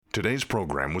Today's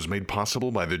program was made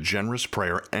possible by the generous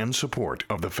prayer and support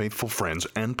of the faithful friends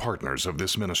and partners of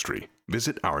this ministry.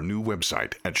 Visit our new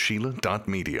website at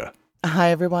sheila.media.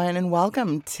 Hi, everyone, and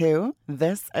welcome to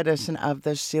this edition of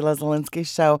the Sheila Zielinski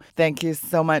Show. Thank you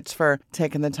so much for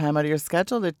taking the time out of your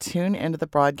schedule to tune into the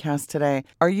broadcast today.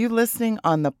 Are you listening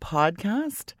on the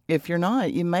podcast? If you're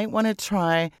not, you might want to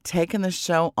try taking the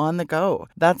show on the go.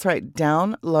 That's right,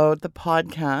 download the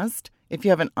podcast. If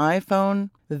you have an iPhone,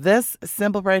 this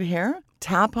symbol right here,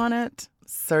 tap on it,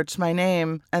 search my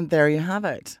name, and there you have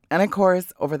it. And of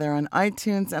course, over there on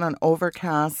iTunes and on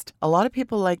Overcast, a lot of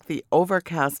people like the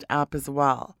Overcast app as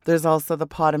well. There's also the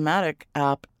Podomatic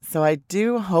app. So I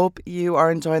do hope you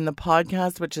are enjoying the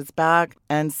podcast, which is back.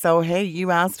 And so, hey,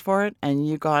 you asked for it and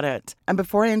you got it. And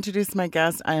before I introduce my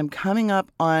guest, I am coming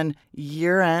up on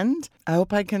year end. I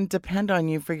hope I can depend on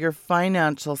you for your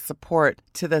financial support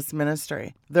to this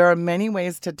ministry. There are many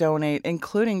ways to donate,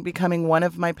 including becoming one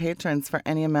of my patrons for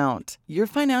any amount. Your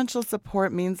financial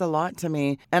support means a lot to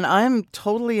me, and I'm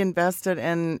totally invested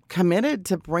and committed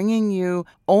to bringing you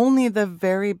only the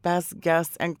very best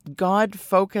guests and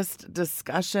God-focused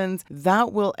discussions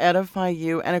that will edify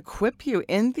you and equip you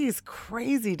in these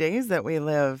crazy days that we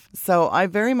live. So I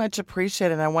very much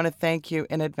appreciate it, and I want to thank you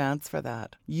in advance for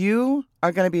that. You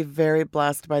are going to be very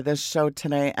blessed by this show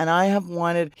today, and I have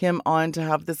wanted him on to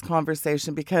have this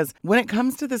conversation because when it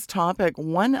comes to this topic,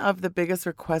 one of the biggest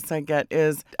requests I get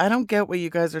is, I don't get what you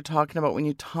guys are talking about when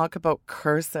you talk about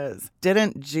curses.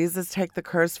 Didn't Jesus take the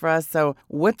curse for us? So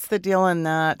what's the deal in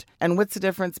that? And what's the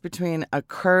difference between a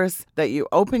curse that you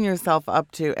open yourself up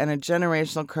to and a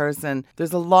generational curse? And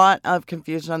there's a lot of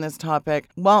confusion on this topic.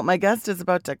 Well, my guest is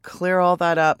about to clear all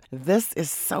that up. This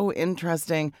is so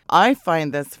interesting. I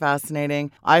find this fascinating.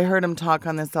 I heard him talk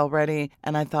on this already,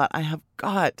 and I thought I have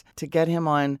got to get him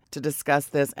on to discuss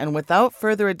this. And without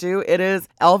further ado, it is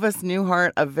Elvis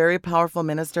Neuhardt, a very powerful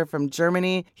minister from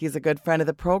Germany. He's a good friend of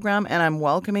the program, and I'm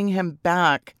welcoming him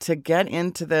back to get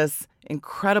into this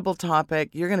incredible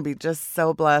topic. You're going to be just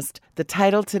so blessed. The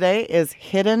title today is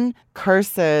Hidden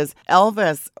Curses.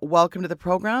 Elvis, welcome to the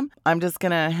program. I'm just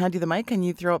going to hand you the mic and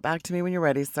you throw it back to me when you're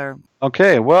ready, sir.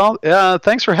 Okay, well,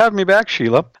 thanks for having me back,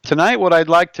 Sheila. Tonight, what I'd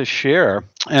like to share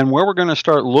and where we're going to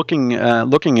start looking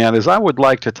at is I would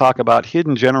like to talk about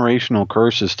hidden generational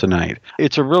curses tonight.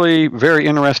 It's a really very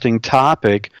interesting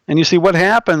topic. And you see, what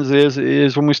happens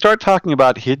is when we start talking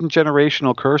about hidden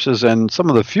generational curses and some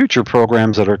of the future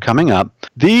programs that are coming up,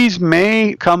 these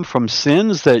may come from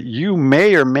sins that you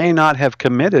may or may not have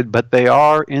committed, but they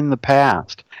are in the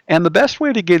past. And the best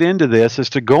way to get into this is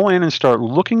to go in and start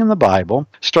looking in the Bible,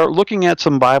 start looking at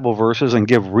some Bible verses and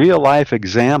give real-life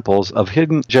examples of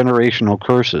hidden generational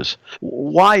curses.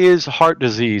 Why is heart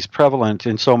disease prevalent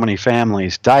in so many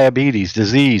families? Diabetes,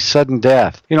 disease, sudden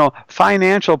death,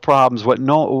 financial problems,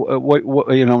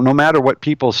 no matter what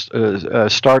people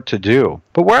start to do.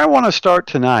 But where I want to start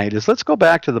tonight is let's go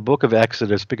back to the book of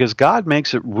Exodus because God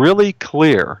makes it really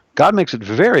clear. God makes it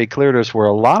very clear to us where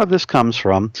a lot of this comes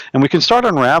from, and we can start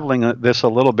unraveling this a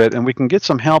little bit, and we can get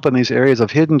some help in these areas of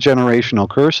hidden generational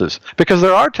curses. Because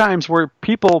there are times where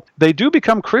people, they do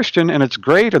become Christian, and it's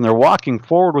great, and they're walking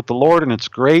forward with the Lord, and it's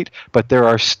great, but there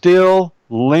are still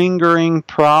lingering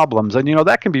problems. And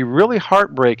that can be really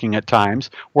heartbreaking at times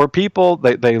where people,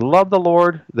 they love the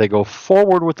Lord, they go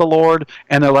forward with the Lord,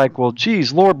 and they're like, well,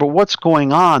 geez, Lord, but what's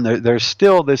going on? There's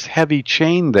still this heavy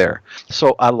chain there.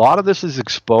 So a lot of this is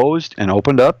exposed and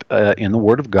opened up in the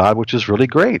Word of God, which is really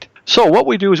great. So what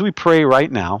we do is we pray right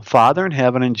now, Father in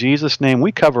heaven, in Jesus' name,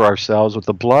 we cover ourselves with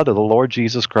the blood of the Lord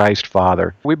Jesus Christ,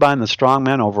 Father. We bind the strong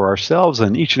man over ourselves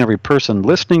and each and every person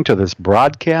listening to this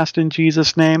broadcast in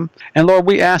Jesus' name. And Lord,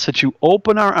 we ask that you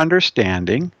open our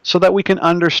understanding so that we can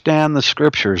understand the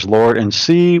Scriptures, Lord, and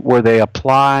see where they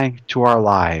apply to our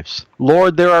lives.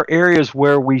 Lord, there are areas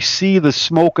where we see the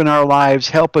smoke in our lives.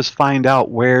 Help us find out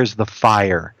where's the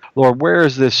fire. Lord, where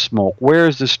is this smoke? Where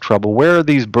is this trouble? Where are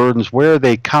these burdens? Where are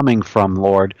they coming from,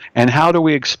 Lord? And how do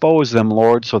we expose them,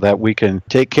 Lord, so that we can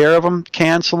take care of them,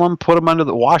 cancel them,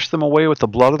 wash them away with the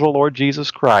blood of the Lord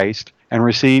Jesus Christ, and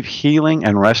receive healing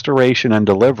and restoration and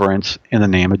deliverance in the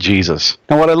name of Jesus.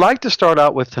 Now, what I'd like to start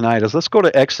out with tonight is let's go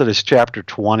to Exodus chapter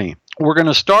 20. We're going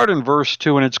to start in verse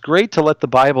 2, and it's great to let the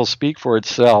Bible speak for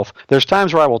itself. There's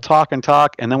times where I will talk, and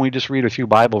then we just read a few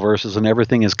Bible verses, and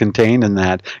everything is contained in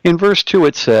that. In verse 2,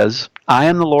 it says, I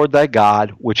am the Lord thy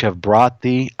God, which have brought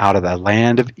thee out of the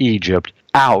land of Egypt,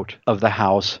 out of the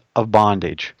house of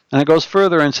bondage. And it goes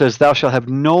further and says, thou shalt have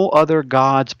no other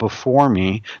gods before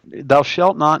me. Thou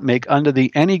shalt not make unto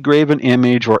thee any graven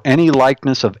image or any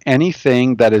likeness of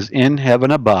anything that is in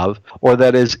heaven above, or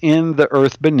that is in the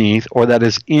earth beneath, or that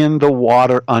is in the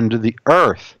water under the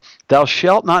earth. Thou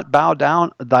shalt not bow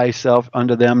down thyself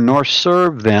unto them, nor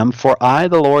serve them, for I,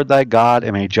 the Lord thy God,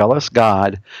 am a jealous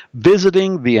God,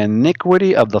 visiting the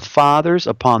iniquity of the fathers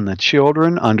upon the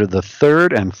children under the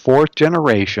third and fourth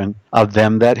generation of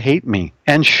them that hate me,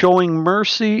 and showing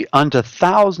mercy unto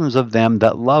thousands of them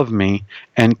that love me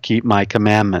and keep my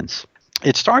commandments.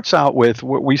 It starts out with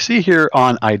what we see here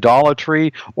on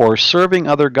idolatry or serving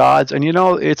other gods. And,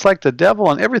 it's like the devil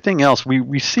and everything else.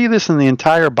 We see this in the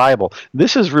entire Bible.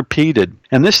 This is repeated.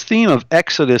 And this theme of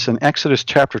Exodus in Exodus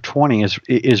chapter 20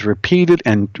 is repeated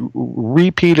and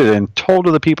repeated and told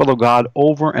to the people of God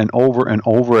over and over and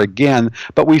over again.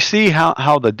 But we see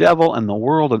how the devil and the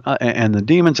world and the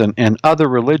demons and other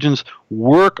religions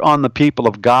work on the people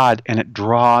of God, and it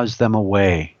draws them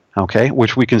away. Okay,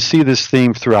 which we can see this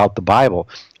theme throughout the Bible.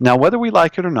 Now, whether we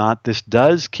like it or not, this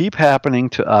does keep happening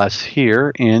to us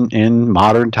here in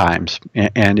modern times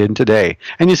and in today.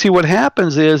 And you see, what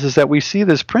happens is that we see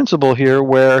this principle here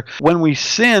where when we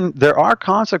sin, there are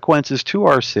consequences to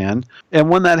our sin. And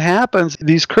when that happens,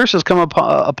 these curses come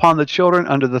upon the children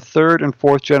under the third and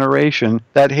fourth generation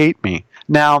that hate me.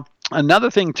 Now,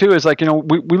 another thing too is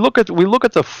we look at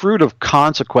the fruit of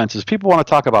consequences. People want to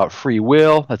talk about free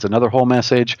will. That's another whole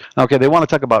message. Okay, they want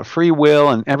to talk about free will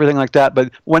and everything like that.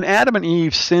 But when Adam and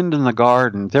Eve sinned in the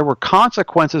garden, there were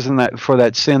consequences for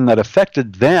that sin that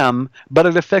affected them, but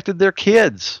it affected their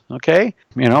kids. Okay,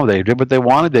 they did what they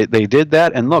wanted. They did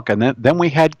that, and look, and then we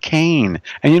had Cain,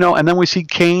 and then we see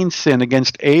Cain sin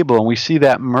against Abel, and we see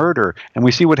that murder, and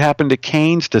we see what happened to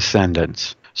Cain's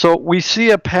descendants. So we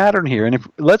see a pattern here, and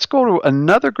let's go to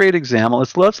another great example.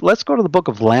 Let's go to the book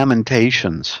of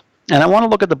Lamentations. And I want to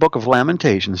look at the book of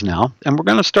Lamentations now, and we're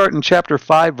going to start in chapter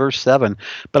 5, verse 7,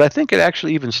 but I think it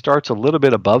actually even starts a little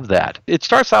bit above that. It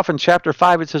starts off in chapter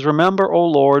 5. It says, Remember, O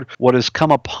Lord, what has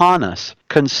come upon us.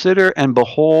 Consider and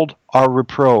behold our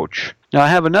reproach. Now, I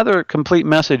have another complete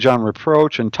message on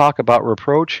reproach and talk about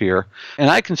reproach here, and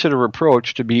I consider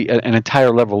reproach to be an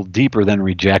entire level deeper than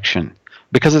rejection.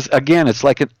 Because it's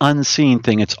like an unseen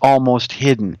thing. It's almost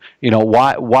hidden.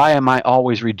 Why am I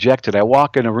always rejected? I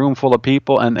walk in a room full of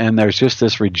people and there's just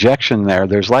this rejection there.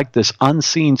 There's like this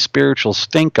unseen spiritual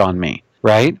stink on me,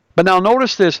 right? But now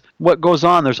notice this, what goes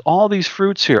on. There's all these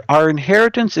fruits here. Our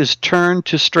inheritance is turned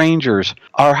to strangers,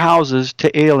 our houses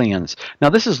to aliens. Now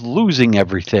this is losing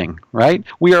everything, right?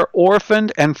 We are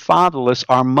orphaned and fatherless.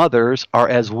 Our mothers are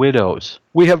as widows.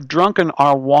 We have drunken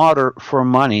our water for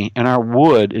money, and our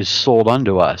wood is sold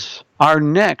unto us. Our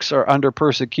necks are under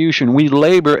persecution. We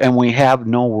labor and we have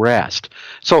no rest.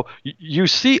 So you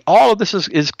see all of this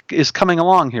is coming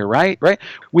along here, right?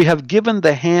 We have given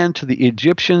the hand to the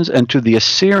Egyptians and to the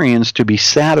Assyrians to be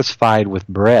satisfied with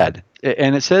bread.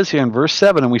 And it says here in verse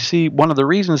 7, and we see one of the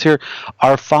reasons here,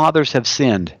 our fathers have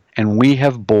sinned, and we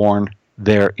have borne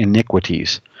their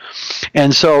iniquities.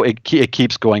 And so it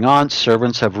keeps going on.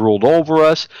 Servants have ruled over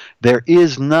us. There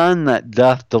is none that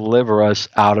doth deliver us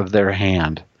out of their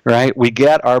hand. Right? We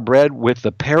get our bread with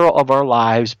the peril of our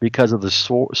lives because of the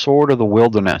sword of the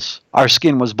wilderness. Our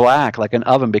skin was black like an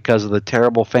oven because of the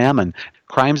terrible famine.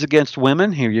 Crimes against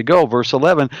women, here you go, verse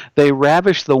 11. They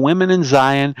ravished the women in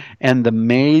Zion and the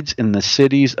maids in the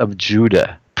cities of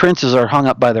Judah. Princes are hung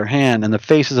up by their hand, and the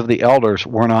faces of the elders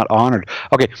were not honored.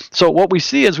 Okay, so what we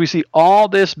see is all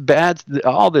this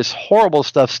horrible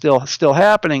stuff still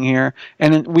happening here,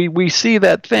 and we see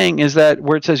that thing is that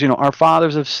where it says, our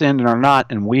fathers have sinned and are not,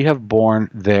 and we have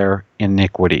borne their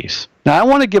iniquities. Now, I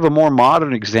want to give a more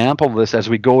modern example of this as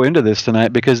we go into this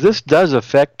tonight, because this does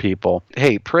affect people.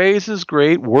 Hey, praise is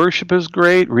great, worship is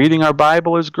great, reading our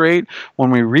Bible is great. When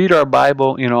we read our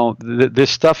Bible, this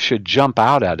stuff should jump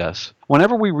out at us.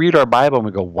 Whenever we read our Bible and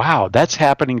we go, wow, that's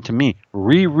happening to me,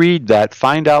 reread that,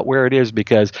 find out where it is,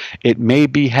 because it may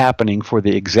be happening for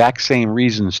the exact same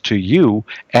reasons to you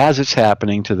as it's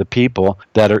happening to the people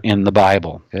that are in the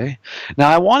Bible. Okay. Now,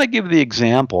 I want to give the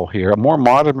example here, a more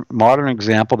modern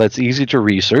example that's easy to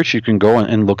research. You can go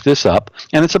and look this up.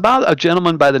 And it's about a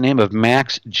gentleman by the name of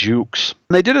Max Jukes.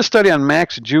 And they did a study on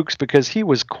Max Jukes because he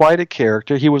was quite a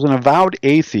character. He was an avowed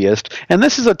atheist. And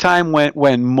this is a time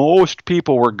when most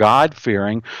people were God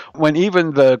God-fearing, when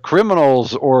even the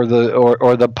criminals or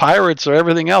the pirates or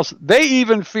everything else, they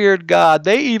even feared God.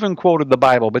 They even quoted the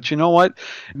Bible. But you know what?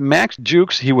 Max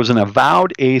Jukes, he was an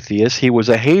avowed atheist. He was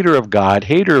a hater of God,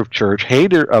 hater of church,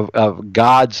 hater of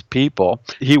God's people.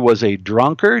 He was a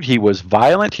drunkard. He was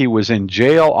violent. He was in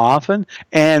jail often.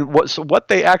 And what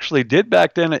they actually did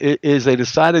back then is they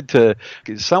decided to,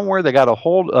 somewhere they got a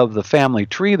hold of the family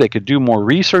tree. They could do more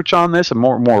research on this and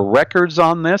more records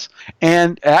on this.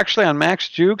 And actually on Max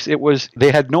Jukes,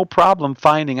 they had no problem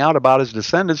finding out about his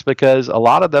descendants because a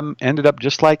lot of them ended up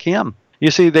just like him. You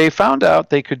see, they found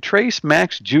out they could trace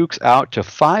Max Jukes out to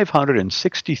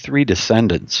 563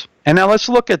 descendants. And now let's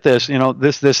look at this,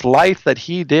 this life that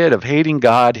he did of hating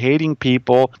God, hating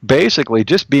people, basically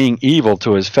just being evil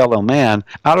to his fellow man.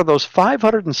 Out of those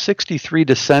 563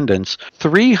 descendants,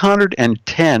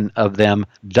 310 of them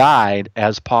died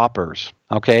as paupers,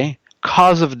 okay?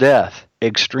 Cause of death,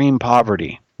 extreme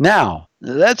poverty. Now,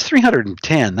 that's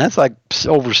 310. That's like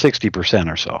over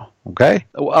 60% or so, okay?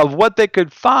 Of what they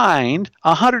could find,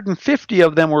 150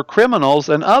 of them were criminals,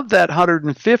 and of that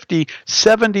 150,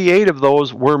 78 of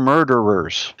those were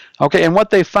murderers. Okay, and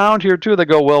what they found here, too, they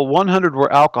go, well, 100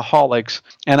 were alcoholics,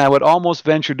 and I would almost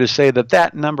venture to say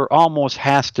that number almost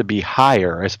has to be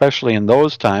higher, especially in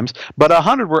those times. But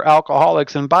 100 were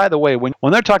alcoholics, and by the way, when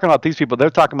they're talking about these people, they're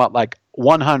talking about like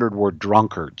 100 were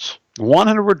drunkards.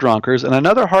 100 were drunkards, and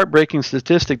another heartbreaking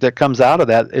statistic that comes out of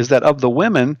that is that of the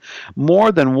women,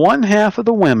 more than one half of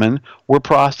the women were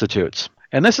prostitutes.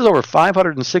 And this is over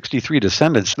 563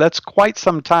 descendants. That's quite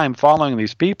some time following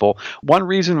these people. One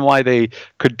reason why they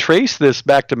could trace this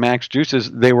back to Max Jukes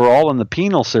is they were all in the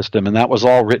penal system, and that was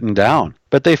all written down.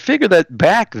 But they figured that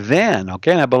back then,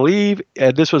 okay, and I believe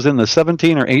this was in the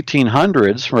 17 or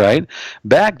 1800s, right?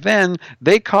 Back then,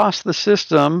 they cost the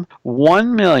system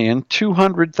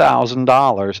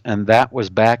 $1,200,000, and that was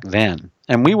back then.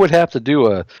 And we would have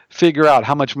to figure out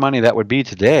how much money that would be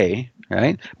today,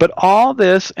 right? But all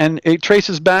this, and it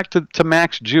traces back to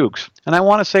Max Jukes. And I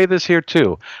want to say this here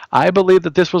too. I believe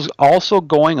that this was also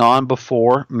going on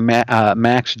before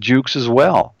Max Jukes as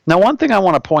well. Now, one thing I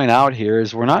want to point out here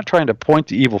is we're not trying to point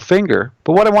the evil finger,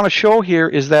 but what I want to show here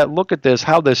is that look at this,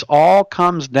 how this all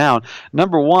comes down.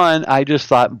 Number one, I just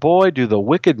thought, boy, do the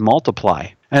wicked multiply.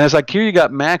 And it's like here you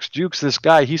got Max Jukes, this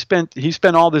guy, he spent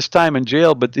all this time in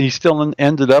jail, but he still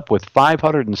ended up with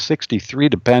 563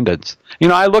 dependents.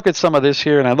 I look at some of this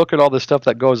here, and I look at all this stuff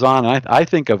that goes on, and I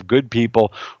think of good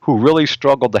people who really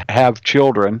struggle to have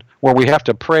children, where we have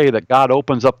to pray that God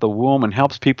opens up the womb and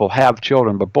helps people have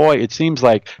children. But boy, it seems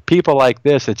like people like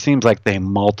this, it seems like they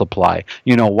multiply.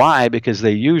 You know why? Because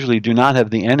they usually do not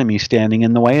have the enemy standing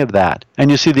in the way of that. And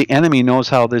you see, the enemy knows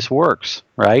how this works,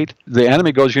 right? The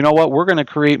enemy goes, you know what? We're going to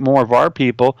create more of our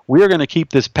people. We're going to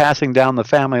keep this passing down the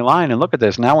family line. And look at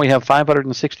this. Now we have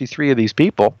 563 of these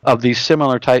people, of these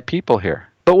similar type people here.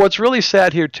 But what's really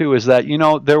sad here, too, is that,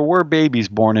 there were babies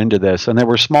born into this, and there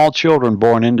were small children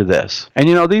born into this. And,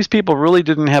 these people really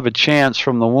didn't have a chance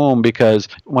from the womb, because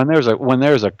when there's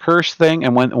a curse thing,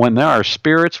 and when there are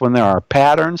spirits, when there are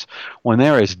patterns, when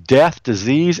there is death,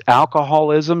 disease,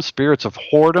 alcoholism, spirits of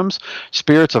whoredoms,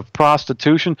 spirits of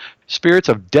prostitution, spirits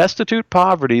of destitute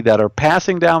poverty that are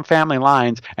passing down family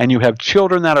lines, and you have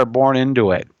children that are born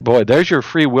into it. Boy, there's your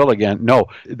free will again. No,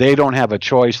 they don't have a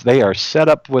choice. They are set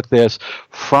up with this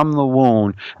from the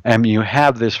womb, and you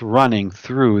have this running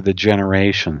through the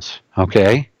generations.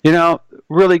 Okay?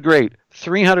 Really great.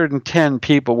 310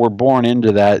 people were born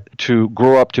into that to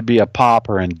grow up to be a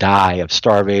pauper and die of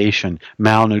starvation,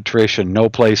 malnutrition, no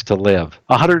place to live.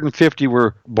 150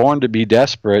 were born to be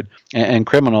desperate and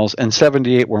criminals, and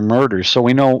 78 were murders. So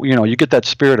we know, you get that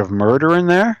spirit of murder in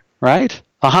there, right?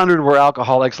 100 were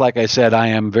alcoholics. Like I said, I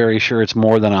am very sure it's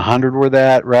more than 100 were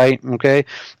that, right? Okay.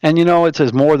 And it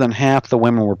says more than half the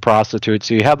women were prostitutes.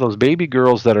 So you have those baby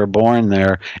girls that are born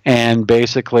there, and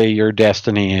basically your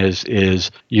destiny is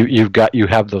you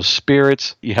have those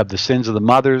spirits, you have the sins of the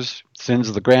mothers, sins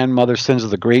of the grandmothers, sins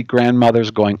of the great-grandmothers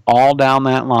going all down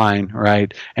that line,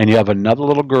 right? And you have another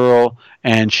little girl,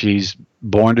 and she's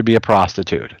born to be a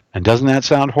prostitute. And doesn't that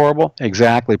sound horrible?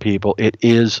 Exactly, people. It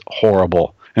is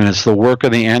horrible. And it's the work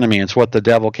of the enemy. It's what the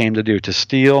devil came to do, to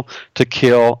steal, to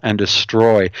kill, and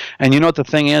destroy. And you know what the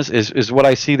thing is what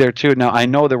I see there too. Now, I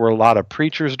know there were a lot of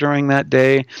preachers during that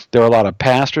day. There were a lot of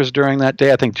pastors during that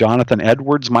day. I think Jonathan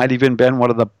Edwards might even been one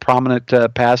of the prominent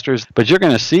pastors. But you're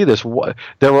going to see this.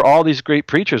 There were all these great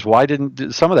preachers. Why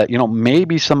didn't some of that?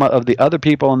 Maybe some of the other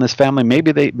people in this family,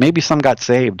 maybe some got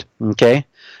saved. Okay.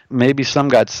 Maybe some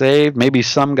got saved, maybe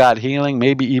some got healing,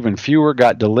 maybe even fewer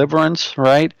got deliverance,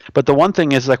 right? But the one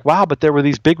thing is like, wow, but there were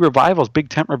these big revivals, big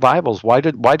tent revivals. Why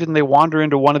didn't they wander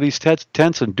into one of these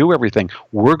tents and do everything?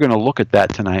 We're going to look at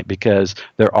that tonight, because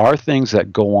there are things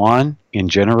that go on in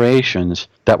generations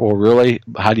that will really,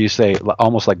 how do you say,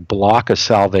 almost like block a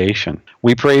salvation.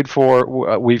 We've prayed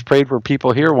for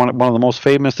people here. One of the most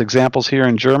famous examples here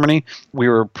in Germany, we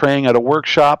were praying at a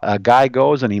workshop. A guy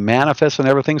goes and he manifests and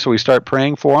everything, so we start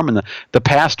praying for him, and the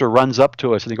pastor runs up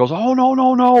to us and he goes, "Oh,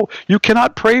 no, you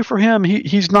cannot pray for him.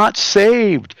 He's not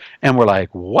saved." And we're like,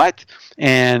 "What?"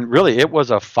 And really, it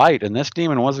was a fight, and this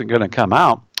demon wasn't going to come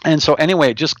out. And so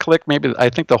anyway, it just clicked. Maybe I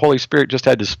think the Holy Spirit just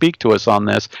had to speak to us on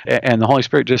this. And the Holy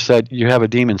Spirit just said, you have a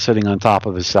demon sitting on top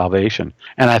of his salvation.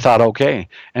 And I thought, okay.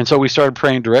 And so we started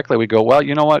praying directly. We go, well,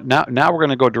 you know what? Now we're going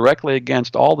to go directly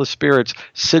against all the spirits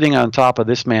sitting on top of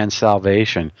this man's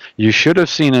salvation. You should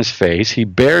have seen his face. He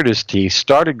bared his teeth,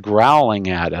 started growling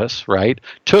at us, right?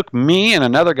 Took me and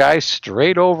another guy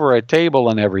straight over a table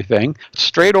and everything.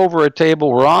 Straight over a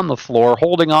table. We're on the floor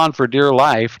holding on for dear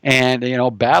life. And,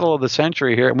 battle of the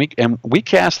century here. And we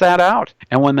cast that out.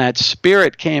 And when that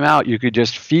spirit came out, you could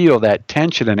just feel that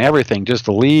tension and everything just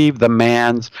leave the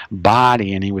man's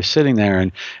body. And he was sitting there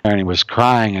and he was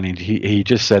crying, and he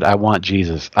just said, "I want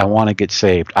Jesus. I want to get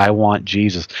saved. I want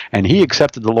Jesus." And he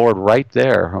accepted the Lord right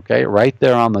there, okay, right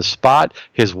there on the spot.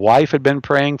 His wife had been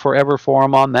praying forever for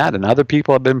him on that, and other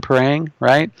people have been praying,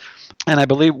 right? And I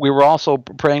believe we were also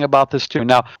praying about this too.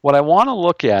 Now, what I want to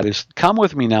look at is, come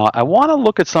with me now, I want to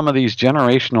look at some of these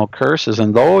generational curses,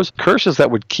 and those curses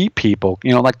that would keep people,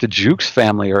 like the Jukes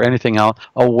family or anything else,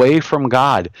 away from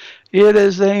God. It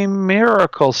is a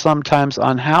miracle sometimes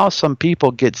on how some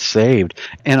people get saved,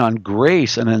 and on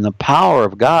grace and in the power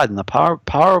of God and the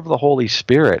power of the Holy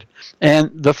Spirit.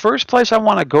 And the first place I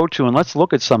want to go to, and let's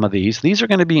look at some of these are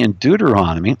going to be in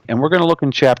Deuteronomy, and we're going to look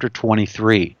in chapter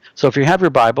 23. So if you have your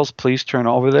Bibles, please turn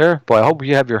over there. Boy, I hope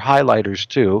you have your highlighters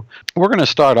too. We're going to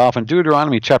start off in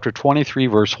Deuteronomy chapter 23,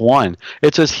 verse 1.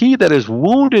 It says, "He that is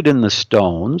wounded in the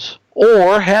stones,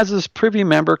 or has his privy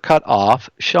member cut off,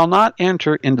 shall not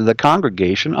enter into the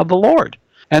congregation of the Lord."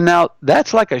 And now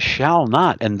that's like a shall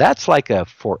not, and that's like a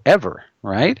forever,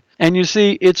 right? And you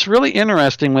see, it's really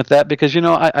interesting with that because,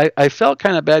 I felt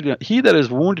kind of bad. He that is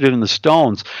wounded in the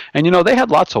stones. And, they had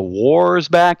lots of wars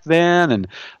back then and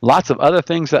lots of other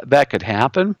things that could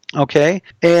happen, okay?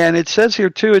 And it says here,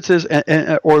 too, it says,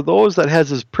 or those that has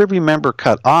his privy member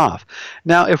cut off.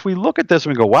 Now, if we look at this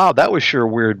and we go, wow, that was sure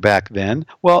weird back then.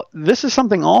 Well, this is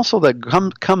something also that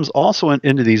comes also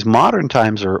into these modern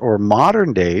times or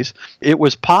modern days. It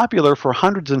was popular for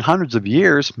hundreds and hundreds of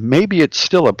years. Maybe it's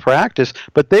still a practice,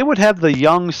 but they would have the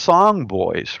young song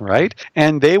boys, right?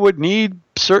 And they would need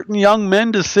certain young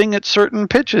men to sing at certain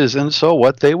pitches. And so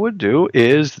what they would do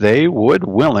is they would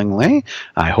willingly,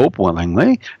 I hope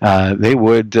willingly, they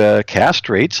would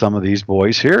castrate some of these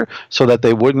boys here so that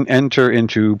they wouldn't enter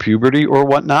into puberty or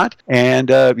whatnot. And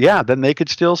then they could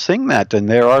still sing that. And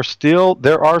there are still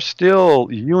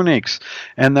eunuchs,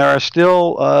 and there are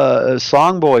still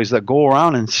song boys that go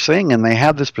around and sing, and they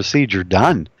have this procedure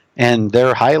done. And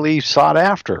they're highly sought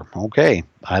after. Okay,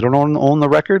 I don't own the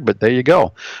record, but there you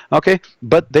go. Okay,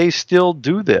 but they still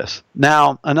do this.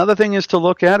 Now, another thing is to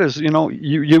look at is, you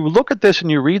look at this and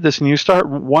you read this and you start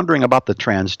wondering about the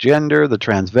transgender, the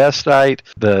transvestite,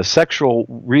 the sexual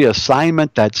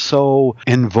reassignment that's so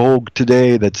in vogue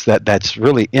today, that's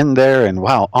really in there and,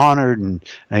 wow, honored.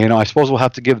 And I suppose we'll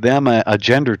have to give them a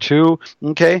gender too,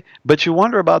 okay? But you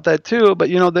wonder about that too. But,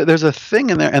 there's a thing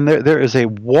in there, and there is a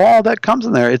wall that comes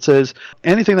in there. It says,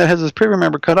 anything that has his privy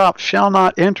member cut off shall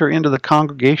not enter into the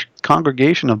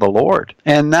congregation of the Lord.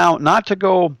 And now, not to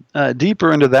go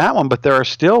deeper into that one, but there are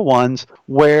still ones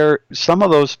where some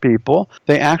of those people,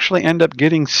 they actually end up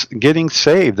getting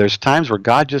saved. There's times where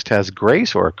God just has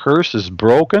grace, or a curse is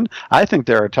broken. I think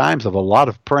there are times of a lot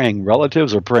of praying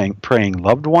relatives or praying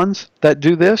loved ones that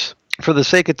do this. For the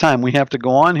sake of time, we have to go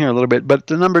on here a little bit. But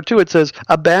the number 2, it says,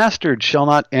 "A bastard shall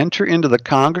not enter into the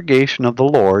congregation of the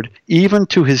Lord, even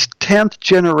to his 10th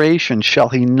generation shall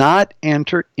he not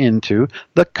enter into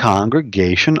the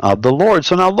congregation of the Lord."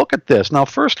 So now look at this. Now,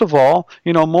 first of all,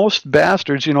 most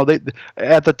bastards, they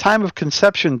at the time of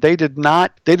conception, they did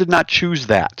not choose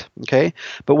that. Okay,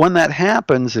 but when that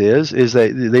happens, is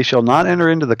that they shall not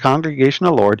enter into the congregation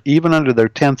of the Lord, even under their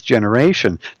 10th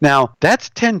generation. Now,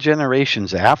 that's 10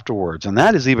 generations afterwards. And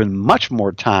that is even much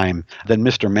more time than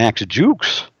Mr. Max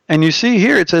Jukes And you see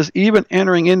here, it says even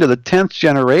entering into the 10th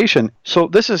generation. So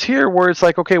this is here where it's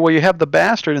like, okay, well, you have the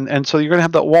bastard, and so you're going to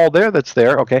have that wall there that's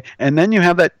there, okay? And then you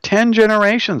have that 10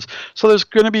 generations. So there's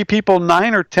going to be people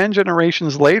 9 or 10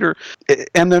 generations later,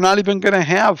 and they're not even going to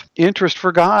have interest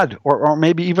for God, or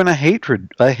maybe even a hatred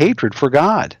for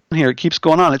God. Here it keeps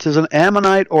going on. It says, an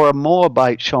Ammonite or a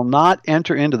Moabite shall not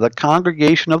enter into the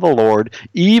congregation of the Lord,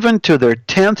 even to their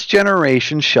 10th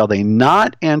generation shall they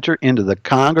not enter into the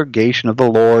congregation of the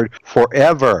Lord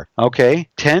forever. Okay?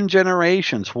 10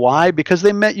 generations. Why? Because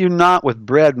they met you not with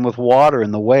bread and with water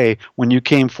in the way when you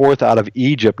came forth out of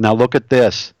Egypt. Now look at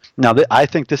this. Now, I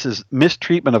think this is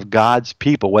mistreatment of God's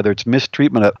people, whether it's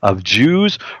mistreatment of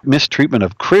Jews, mistreatment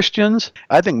of Christians.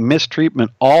 I think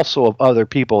mistreatment also of other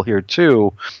people here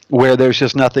too, where there's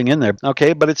just nothing in there.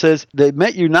 Okay, but it says, they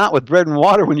met you not with bread and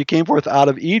water when you came forth out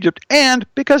of Egypt, and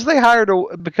because they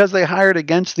hired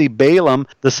against thee Balaam,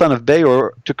 the son of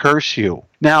Beor, to curse you.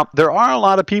 Now, there are a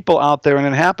lot of people out there, and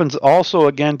it happens also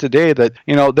again today that,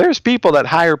 there's people that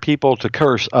hire people to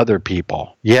curse other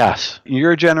people. Yes,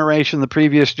 your generation, the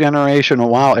previous generation,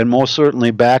 wow, and most certainly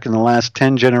back in the last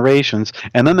 10 generations.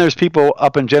 And then there's people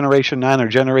up in generation 9 or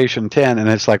generation 10, and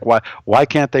it's like, why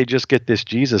can't they just get this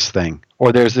Jesus thing?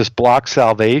 Or there's this block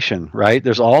salvation, right?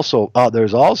 There's also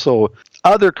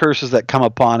other curses that come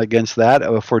upon against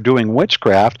that for doing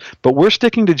witchcraft, but we're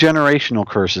sticking to generational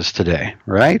curses today,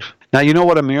 right? Now, you know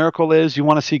what a miracle is? You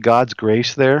want to see God's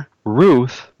grace there?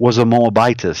 Ruth was a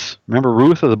Moabitess. Remember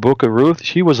Ruth of the book of Ruth?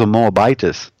 She was a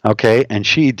Moabitess, okay? And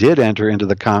she did enter into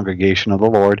the congregation of the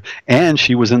Lord, and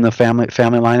she was in the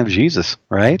family line of Jesus,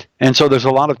 right? And so there's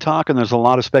a lot of talk and there's a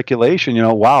lot of speculation,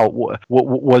 wow,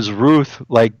 was Ruth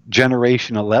like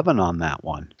generation 11 on that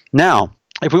one? Now,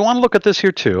 if we want to look at this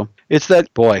here too, it's that,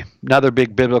 another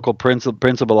big biblical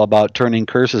principle about turning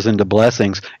curses into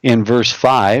blessings in verse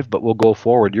 5, but we'll go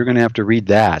forward. You're going to have to read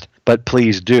that, but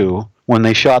please do. When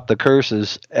they shot the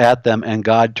curses at them and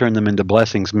God turned them into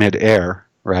blessings mid-air,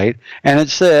 right? And it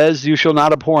says, you shall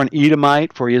not abhor an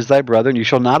Edomite, for he is thy brother, and you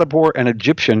shall not abhor an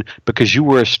Egyptian, because you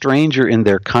were a stranger in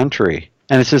their country.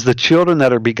 And it says, the children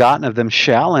that are begotten of them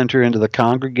shall enter into the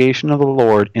congregation of the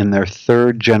Lord in their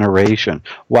 3rd generation.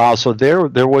 Wow, so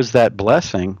there was that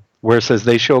blessing where it says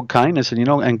they showed kindness,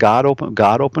 and God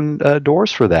opened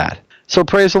doors for that. So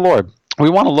praise the Lord. We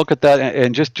want to look at that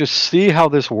and just see how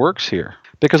this works here.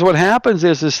 Because what happens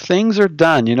is things are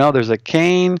done. There's a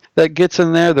Cain that gets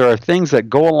in there. There are things that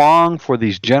go along for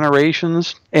these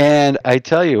generations. And I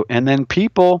tell you, and then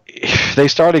people, they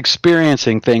start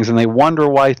experiencing things and they wonder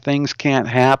why things can't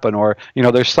happen. Or,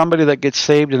 there's somebody that gets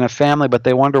saved in a family, but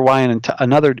they wonder why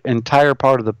another entire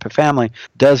part of the family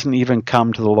doesn't even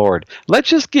come to the Lord. Let's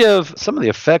just give some of the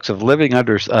effects of living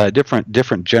under different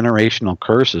generational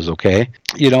curses, okay?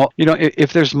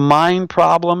 If there's mind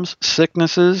problems,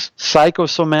 sicknesses,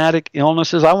 psychosomatic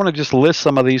illnesses, I want to just list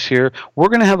some of these here. We're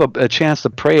going to have a chance to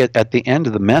pray at the end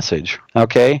of the message,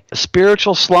 okay?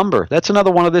 Spiritual slumber. That's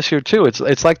another one of this here too.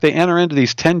 It's like they enter into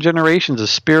these 10 generations of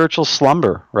spiritual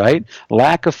slumber, right?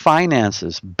 Lack of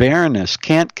finances, barrenness,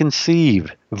 can't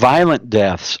conceive, violent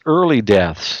deaths, early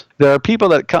deaths. There are people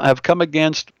that have come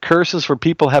against curses for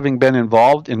people having been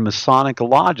involved in Masonic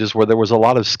lodges where there was a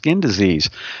lot of skin disease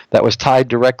that was tied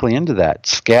directly into that.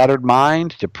 Scattered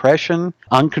mind, depression,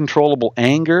 uncontrollable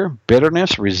anger,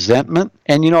 bitterness, resentment.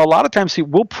 And, a lot of times,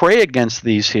 we'll pray against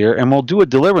these here and we'll do a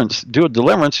deliverance.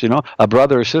 A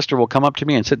brother or sister will come up to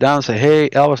me and sit down and say, hey,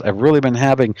 Elvis, I've really been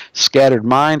having scattered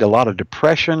mind, a lot of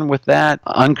depression with that,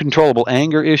 uncontrollable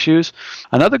anger issues.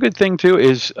 Another good thing, too,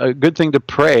 is a good thing to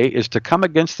pray is to come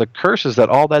against the curses that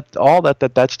all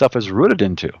that stuff is rooted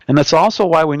into. And that's also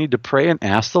why we need to pray and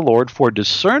ask the Lord for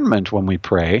discernment when we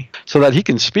pray, so that he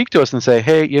can speak to us and say,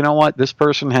 hey, you know what, this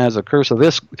person has a curse of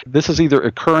this. This is either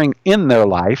occurring in their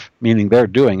life, meaning they're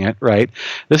doing it, right?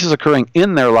 This is occurring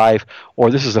in their life,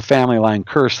 or this is a family line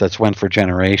curse that's went for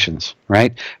generations,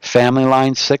 right? Family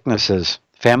line sicknesses,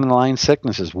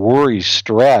 worries,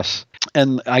 stress.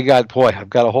 And I've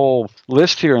got a whole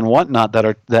list here and whatnot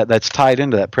that's tied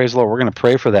into that. Praise the Lord. We're going to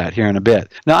pray for that here in a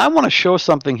bit. Now, I want to show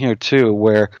something here too,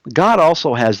 where God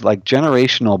also has like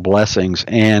generational blessings.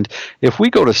 And if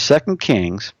we go to 2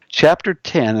 Kings chapter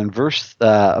 10 and verse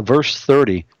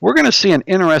 30, we're going to see an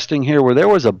interesting here where there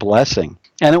was a blessing.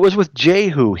 And it was with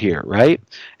Jehu here, right?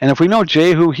 And if we know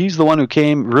Jehu, he's the one who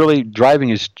came really driving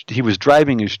his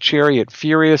chariot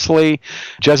furiously.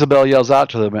 Jezebel yells out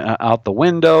to them out the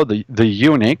window. The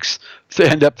eunuchs They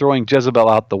end up throwing Jezebel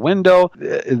out the window.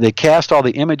 They cast all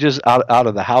the images out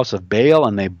of the house of Baal,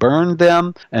 and they burned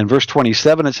them. And verse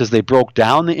 27, it says they broke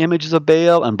down the images of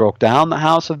Baal and broke down the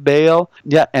house of Baal.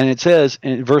 Yeah, and it says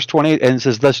in verse 28, and it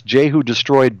says, thus Jehu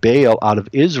destroyed Baal out of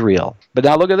Israel. But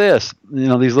now look at this.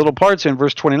 These little parts in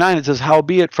verse 29, it says,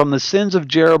 howbeit from the sins of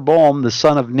Jeroboam, the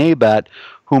son of Nebat,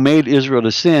 who made Israel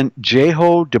to sin,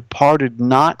 Jehu departed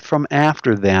not from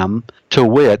after them, to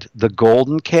wit, the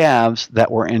golden calves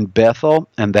that were in Bethel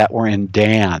and that were in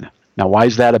Dan. Now, why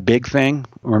is that a big thing?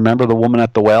 Remember the woman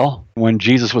at the well? When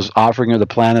Jesus was offering her the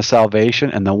plan of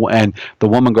salvation, and the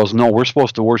woman goes, no, we're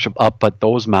supposed to worship up at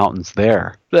those mountains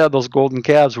there. Yeah, those golden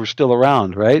calves were still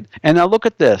around, right? And now look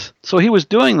at this. So he was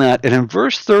doing that, and in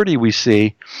verse 30 we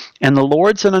see, and the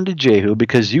Lord said unto Jehu,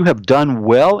 because you have done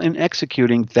well in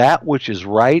executing that which is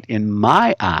right in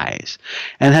my eyes,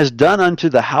 and has done unto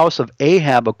the house of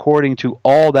Ahab according to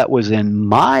all that was in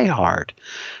my heart,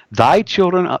 thy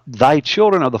children of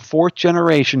the fourth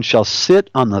generation shall sit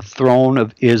on the throne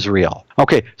of Israel.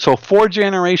 Okay, so 4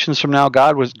 generations from now,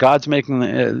 God's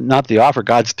making not the offer.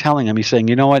 God's telling him. He's saying,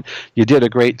 you know what? You did a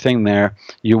great thing there.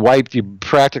 You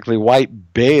practically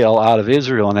wiped Baal out of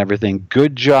Israel and everything.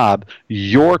 Good job.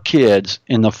 Your kids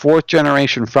in the 4th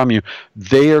generation from you,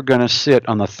 they are going to sit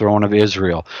on the throne of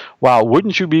Israel. Wow,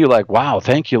 wouldn't you be like, wow,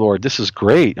 thank you, Lord. This is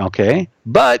great. Okay,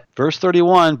 but verse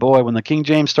 31, boy, when the King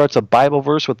James starts a Bible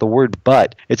verse with the word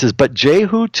but, it says, but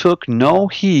Jehu took no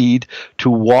heed to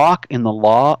walk in the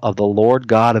law of the Lord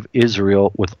God of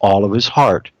Israel with all of his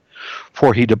heart,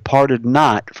 for he departed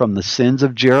not from the sins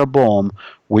of Jeroboam,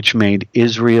 which made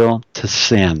Israel to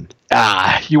sin.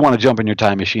 You want to jump in your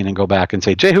time machine and go back and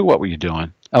say, Jehu, what were you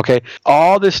doing? Okay,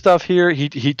 all this stuff here,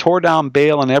 he tore down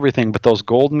Baal and everything, but those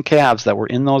golden calves that were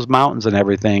in those mountains and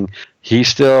everything, he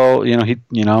still,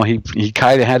 he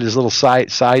kind of had his little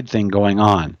side thing going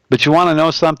on. But you want to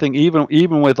know something?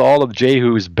 Even with all of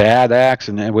Jehu's bad acts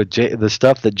and with the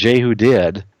stuff that Jehu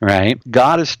did, right?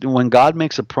 When God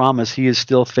makes a promise, He is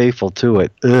still faithful to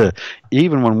it.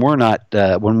 Even when we're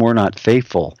not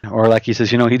faithful, or like He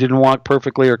says, He didn't walk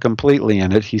perfectly or completely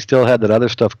in it. He still had that other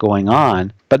stuff going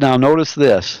on. But now notice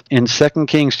this in 2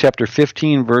 Kings chapter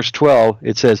 15, verse 12.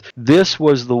 It says, "This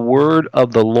was the word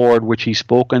of the Lord which He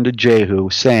spoke unto Jehu,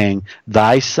 saying,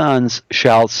 Thy sons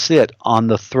shall sit on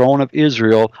the throne of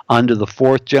Israel unto the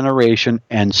 4th generation,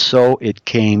 and so it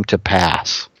came to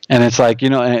pass." And it's like,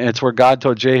 it's where God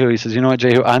told Jehu, He says, you know what,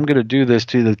 Jehu, I'm going to do this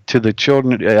to the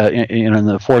children in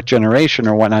the 4th generation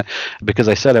or whatnot, because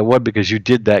I said I would, because you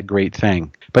did that great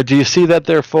thing. But do you see that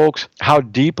there, folks? How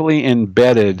deeply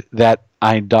embedded that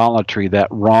idolatry, that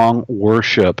wrong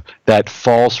worship, that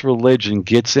false religion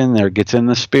gets in there, gets in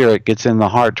the spirit, gets in the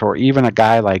heart, or even a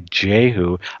guy like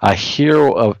Jehu, a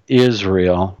hero of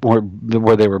Israel, where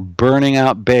they were burning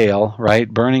out Baal, right?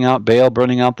 Burning out Baal,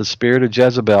 burning out the spirit of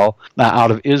Jezebel out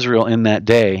of Israel in that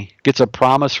day, gets a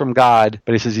promise from God,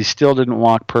 but he says he still didn't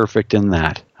walk perfect in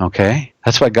that. Okay?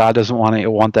 That's why God doesn't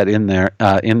want that in there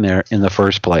in the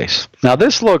first place. Now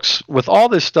this looks, with all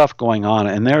this stuff going on,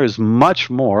 and there is much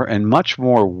more, and much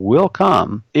more will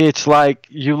come, it's like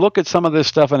you look at some of this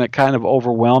stuff and it kind of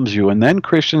overwhelms you. And then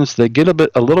Christians, they get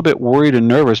a little bit worried and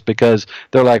nervous, because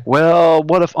they're like, well,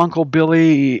 what if Uncle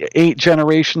Billy 8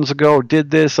 generations ago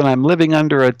did this, and I'm living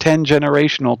under a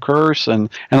 10-generational curse? And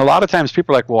a lot of times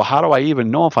people are like, well, how do I even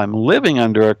know if I'm living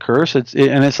under a curse? And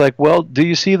it's like, well, do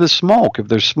you see the smoke? If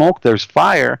there's smoke, there's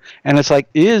fire. And it's like,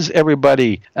 is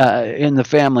everybody in the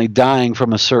family dying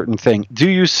from a certain thing? Do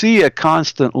you see a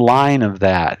constant line of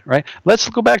that, right? Let's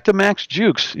go back to Max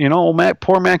Jukes,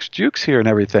 poor Max Jukes here and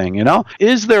everything,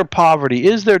 Is there poverty?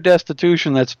 Is there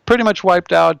destitution that's pretty much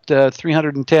wiped out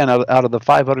 310 out of the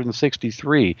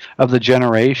 563 of the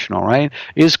generational, right?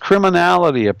 Is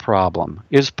criminality a problem?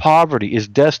 Is poverty? Is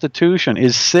destitution?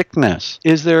 Is sickness?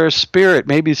 Is there a spirit,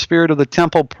 maybe a spirit of the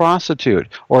temple prostitute,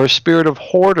 or a spirit of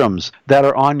whoredoms that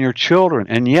are on your children?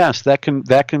 And yes, that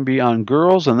can be on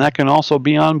girls, and that can also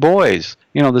be on boys.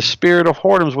 The spirit of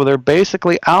whoredoms, where they're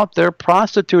basically out there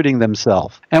prostituting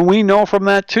themselves. And we know from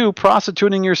that too,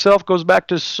 prostituting yourself goes back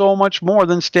to so much more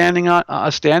than standing on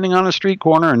a street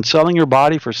corner and selling your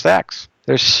body for sex.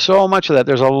 There's so much of that.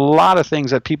 There's a lot of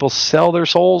things that people sell their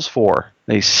souls for.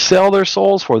 They sell their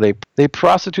souls for. They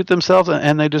prostitute themselves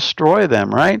and they destroy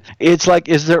them, right? It's like,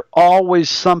 is there always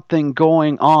something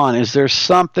going on? Is there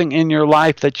something in your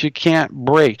life that you can't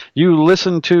break? You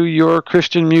listen to your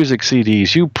Christian music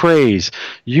CDs. You praise.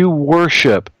 You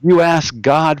worship. You ask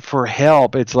God for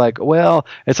help. It's like, oh,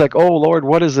 Lord,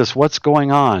 what is this? What's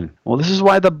going on? Well, this is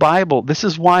why the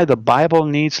Bible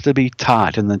needs to be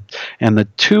taught. And the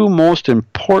two most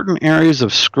important areas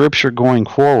of Scripture going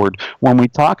forward, when we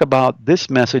talk about this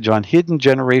message on hidden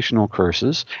generational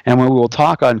curses, and we will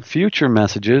talk on future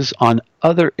messages on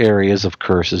other areas of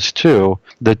curses too.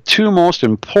 The two most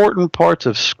important parts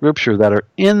of Scripture that are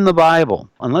in the Bible.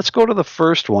 And let's go to the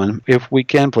first one, if we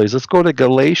can, please. Let's go to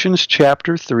Galatians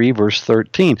chapter 3, verse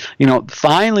 13.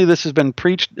 Finally, this has been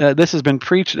preached. This has been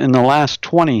preached in the last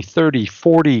 20, 30,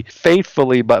 40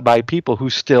 faithfully by people who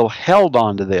still held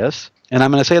on to this. And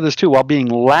I'm going to say this too, while being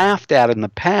laughed at in the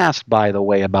past, by the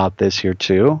way, about this here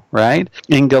too, right?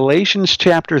 In Galatians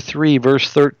chapter 3,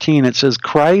 verse 13, it says,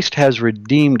 Christ has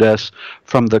redeemed us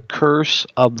from the curse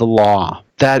of the law.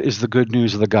 That is the good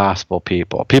news of the gospel,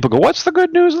 people. People go, what's the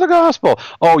good news of the gospel?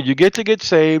 Oh, you get to get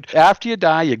saved. After you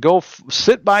die, you go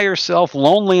sit by yourself,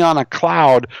 lonely on a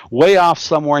cloud, way off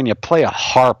somewhere, and you play a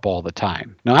harp all the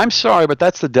time. Now, I'm sorry, but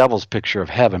that's the devil's picture of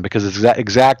heaven, because it's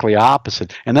exactly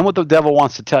opposite. And then what the devil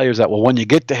wants to tell you is that, well, when you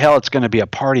get to hell, it's going to be a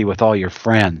party with all your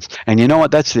friends. And you know what?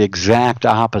 That's the exact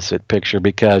opposite picture,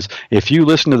 because if you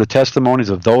listen to the testimonies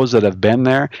of those that have been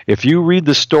there, if you read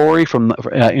the story from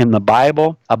in the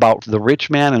Bible about the rich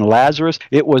man and Lazarus,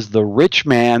 it was the rich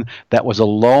man that was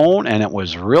alone, and it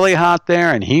was really hot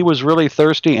there, and he was really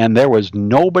thirsty, and there was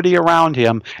nobody around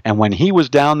him, and when he was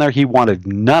down there, he wanted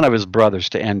none of his brothers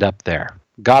to end up there.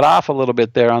 Got off a little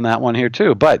bit there on that one here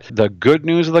too. But the good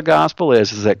news of the gospel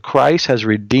is that Christ has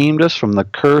redeemed us from the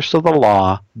curse of the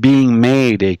law, being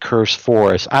made a curse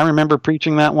for us. I remember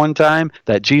preaching that one time,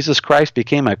 that Jesus Christ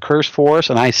became a curse for us,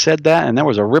 and I said that, and there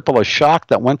was a ripple of shock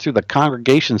that went through the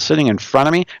congregation sitting in front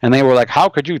of me, and they were like, how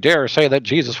could you dare say that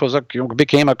Jesus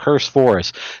became a curse for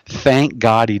us? Thank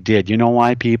God he did. You know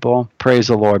why, people? Praise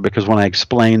the Lord, because when I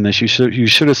explained this, you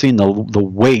should have seen the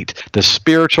weight, the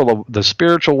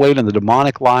spiritual weight and the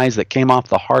demonic lies that came off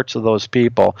the hearts of those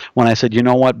people when I said, you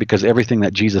know what, because everything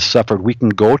that Jesus suffered, we can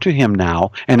go to him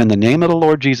now, and in the name of the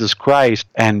Lord Jesus Christ,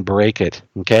 and break it.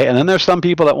 Okay? And then there's some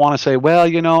people that want to say,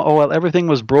 well, everything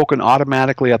was broken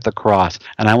automatically at the cross.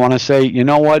 And I want to say, you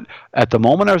know what, at the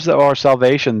moment of our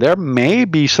salvation, there may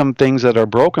be some things that are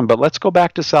broken, but let's go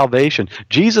back to salvation.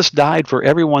 Jesus died for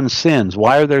everyone's sins.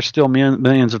 Why are there still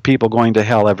millions of people going to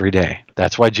hell every day?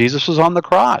 That's why Jesus was on the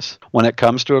cross. When it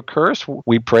comes to a curse,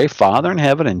 we pray, Father in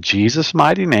heaven, in Jesus'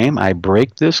 mighty name, I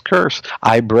break this curse.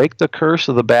 I break the curse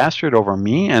of the bastard over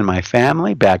me and my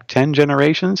family back 10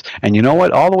 generations. And you know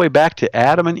what? All the way back to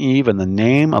Adam and Eve, in the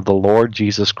name of the Lord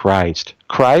Jesus Christ.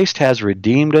 Christ has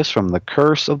redeemed us from the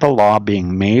curse of the law,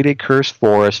 being made a curse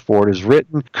for us. For it is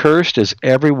written, cursed is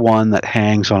everyone that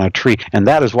hangs on a tree. And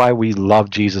that is why we love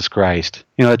Jesus Christ.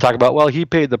 They talk about, well, he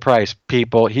paid the price,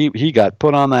 people. He got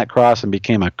put on that cross and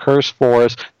became a curse for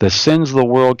us. The sins of the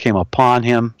world came upon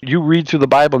him. You read through the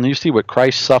Bible and you see what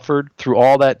Christ suffered through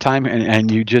all that time, and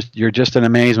you're just in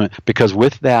amazement, because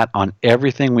with that, on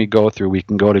everything we go through, we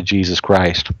can go to Jesus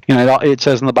Christ. It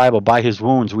says in the Bible, by his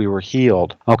wounds we were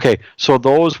healed. Okay, so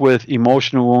those with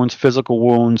emotional wounds, physical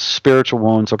wounds, spiritual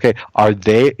wounds, okay, are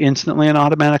they instantly and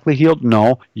automatically healed?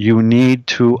 No, you need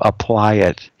to apply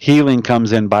it. Healing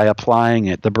comes in by applying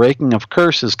it. The breaking of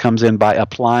curses comes in by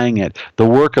applying it. The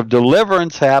work of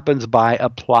deliverance happens by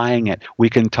applying it. We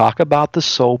can talk about the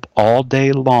soap all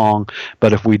day long,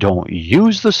 but if we don't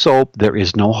use the soap, there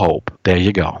is no hope. There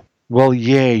you go. Well,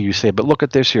 yay, you say, but look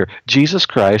at this here. Jesus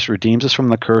Christ redeems us from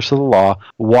the curse of the law.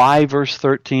 Why, verse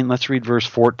 13? Let's read verse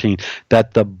 14.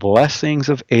 That the blessings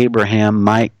of Abraham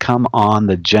might come on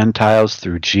the Gentiles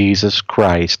through Jesus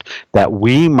Christ, that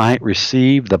we might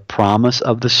receive the promise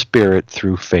of the Spirit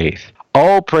through faith.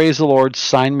 Oh, praise the Lord.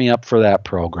 Sign me up for that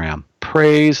program.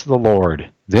 Praise the Lord.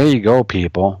 There you go,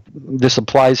 people. This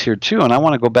applies here too, and I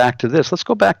want to go back to this. Let's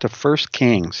go back to 1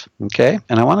 Kings, okay?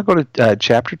 And I want to go to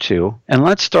chapter 2, and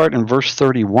let's start in verse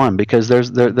 31, because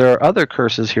there are other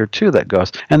curses here too that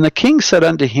goes. And the king said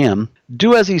unto him,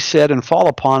 do as he said, and fall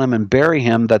upon him, and bury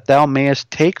him, that thou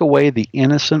mayest take away the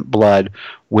innocent blood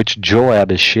which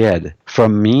Joab has shed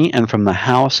from me and from the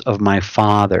house of my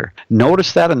father.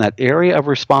 Notice that in that area of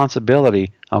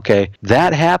responsibility, okay,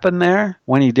 that happened there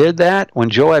when he did that, when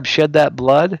Joab shed that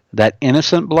blood, that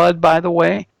innocent blood, by the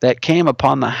way, that came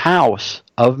upon the house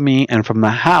of me and from the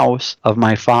house of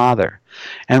my father.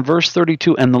 And verse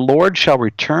 32, and the Lord shall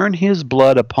return his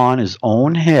blood upon his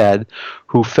own head,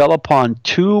 who fell upon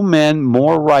 2 men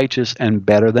more righteous and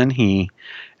better than he,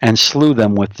 and slew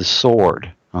them with the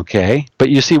sword. Okay, but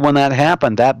you see, when that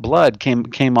happened, that blood came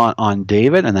on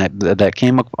David, and that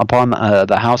came upon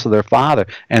the house of their father.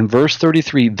 And verse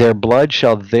 33, their blood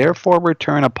shall therefore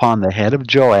return upon the head of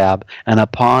Joab, and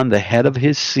upon the head of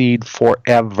his seed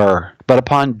forever. But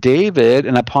upon David,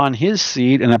 and upon his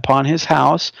seed, and upon his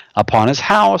house,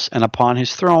 and upon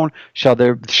his throne, shall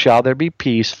there be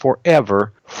peace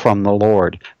forever from the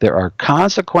Lord. There are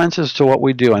consequences to what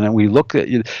we do. And then we look at,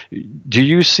 do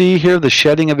you see here the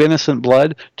shedding of innocent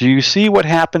blood? Do you see what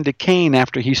happened to Cain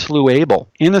after he slew Abel?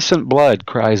 Innocent blood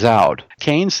cries out.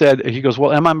 Cain said, he goes,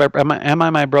 well, am I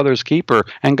my brother's keeper?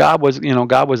 And God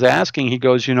was asking, he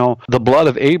goes, the blood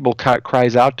of Abel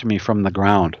cries out to me from the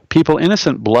ground. People,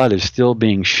 innocent blood is still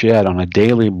being shed on a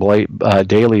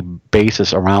daily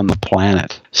basis around the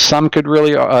planet. Some could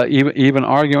really even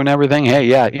argue and everything, hey,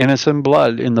 yeah, innocent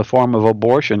blood in the form of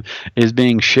abortion is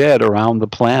being shed around the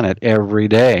planet every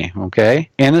day, okay?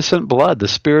 Innocent blood, the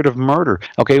spirit of murder.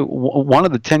 Okay, one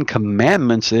of the 10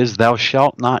 commandments is thou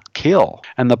shalt not kill.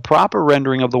 And the proper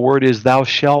rendering of the word is thou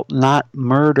shalt not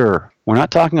murder. We're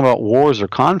not talking about wars or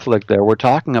conflict there. We're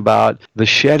talking about the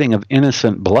shedding of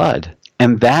innocent blood.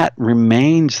 And that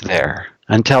remains there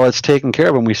until it's taken care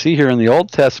of. And we see here in the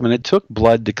Old Testament, it took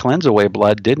blood to cleanse away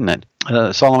blood, didn't it?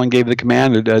 Solomon gave the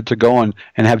command to go and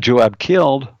have Joab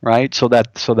killed, right? So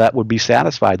that would be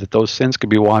satisfied, that those sins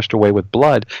could be washed away with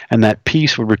blood, and that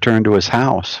peace would return to his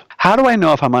house. How do I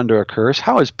know if I'm under a curse?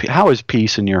 How is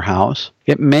peace in your house?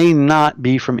 It may not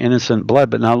be from innocent blood,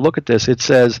 but now look at this. It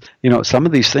says, some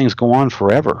of these things go on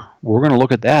forever. We're going to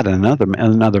look at that in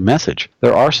another message.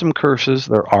 There are some curses.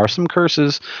 There are some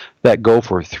curses that go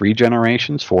for 3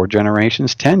 generations, 4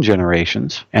 generations, 10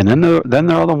 generations, and then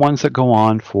there are the ones that go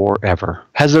on forever.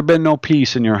 Has there been no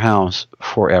peace in your house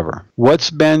forever?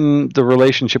 What's been the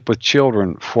relationship with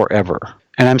children forever?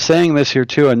 And I'm saying this here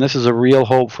too, and this is a real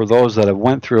hope for those that have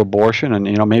went through abortion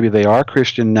and, maybe they are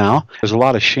Christian now. There's a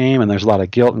lot of shame and there's a lot of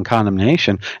guilt and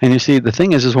condemnation. And you see, the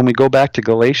thing is when we go back to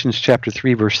Galatians chapter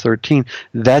 3, verse 13,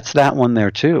 that's that one there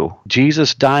too.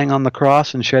 Jesus dying on the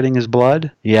cross and shedding his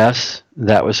blood, yes,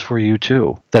 that was for you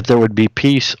too. That there would be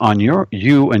peace on you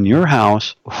and your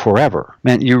house forever.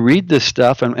 Man, you read this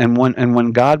stuff, and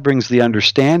when God brings the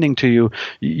understanding to you,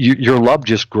 your love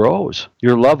just grows.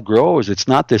 Your love grows. It's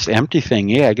not this empty thing.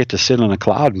 Yeah, I get to sit on a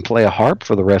cloud and play a harp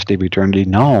for the rest of eternity.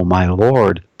 No, my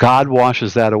Lord. God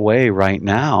washes that away right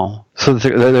now, so that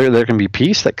there can be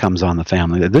peace that comes on the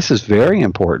family. This is very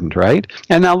important, right?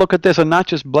 And now look at this, and not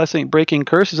just breaking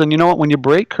curses. And you know what? When you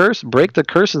break the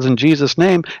curses in Jesus'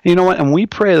 name. And you know what? And we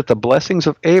pray that the blessings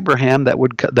of Abraham that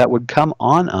would come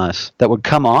on us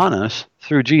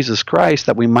through Jesus Christ,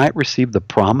 that we might receive the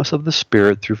promise of the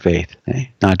Spirit through faith.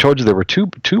 Okay? Now I told you there were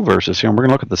two verses here, and we're going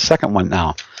to look at the second one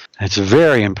now. It's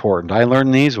very important. I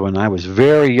learned these when I was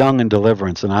very young in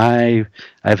deliverance, and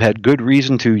I've had good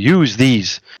reason to use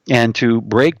these and to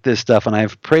break this stuff, and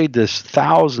I've prayed this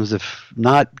thousands, if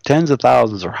not tens of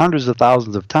thousands or hundreds of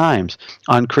thousands of times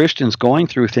on Christians going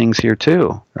through things here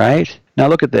too, right? Now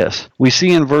look at this. We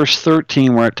see in verse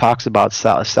 13 where it talks about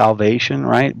salvation,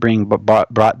 right? Being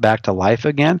brought back to life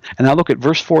again. And now look at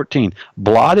verse 14.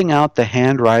 Blotting out the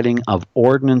handwriting of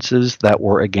ordinances that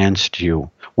were against you,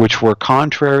 which were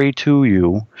contrary to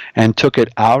you, and took it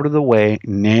out of the way,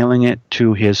 nailing it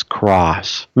to his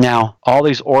cross. Now, all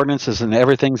these ordinances and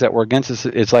everything that were against us,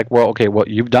 it's like, well, okay, well,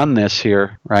 you've done this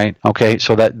here, right? Okay,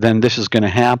 so then this is going to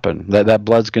happen. That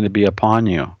blood's going to be upon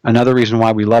you. Another reason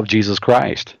why we love Jesus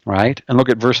Christ, right? And look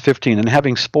at verse 15. And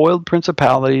having spoiled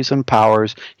principalities and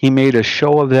powers, he made a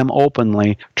show of them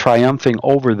openly, triumphing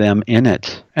over them in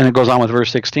it. And it goes on with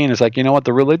verse 16. It's like, you know what?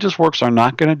 The religious works are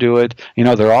not going to do it.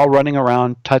 They're all running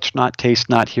around, touch not, taste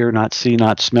not, hear not, see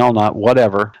not, smell not,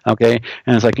 whatever. Okay?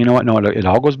 And it's like, you know what? No, it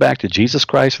all goes back to Jesus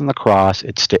Christ and the cross.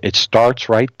 It starts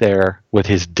right there with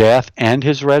his death and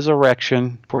his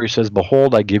resurrection, where he says,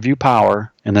 behold, I give you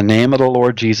power in the name of the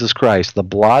Lord Jesus Christ, the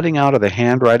blotting out of the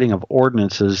handwriting of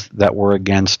ordinances that were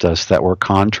against us, that were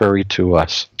contrary to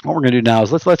us. What we're going to do now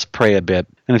is let's pray a bit.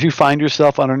 And if you find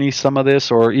yourself underneath some of this,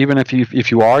 or even if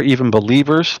you are even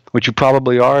believers, which you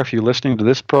probably are if you're listening to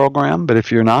this program, but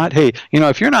if you're not, hey,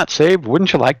 if you're not saved,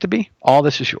 wouldn't you like to be? All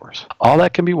this is yours. All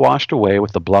that can be washed away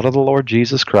with the blood of the Lord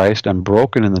Jesus Christ and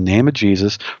broken in the name of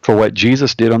Jesus for what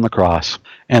Jesus did on the cross.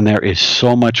 And there is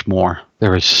so much more.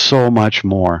 There is so much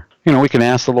more. We can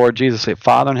ask the Lord Jesus, say,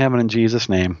 Father in heaven, in Jesus'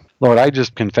 name, Lord, I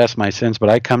just confess my sins, but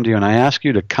I come to you and I ask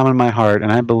you to come in my heart,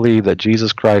 and I believe that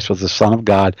Jesus Christ was the Son of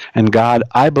God. And God,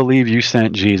 I believe you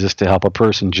sent Jesus to help a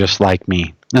person just like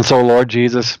me. And so, Lord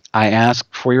Jesus, I ask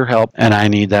for your help, and I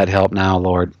need that help now,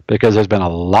 Lord, because there's been a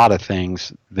lot of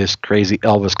things this crazy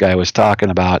Elvis guy was talking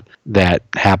about that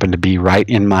happen to be right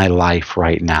in my life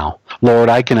right now. Lord,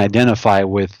 I can identify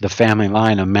with the family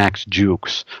line of Max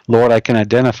Jukes. Lord, I can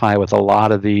identify with a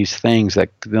lot of these things, a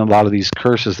lot of these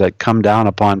curses that come down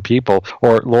upon people.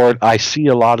 Or, Lord, I see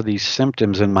a lot of these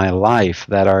symptoms in my life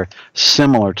that are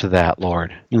similar to that,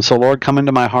 Lord. And so, Lord, come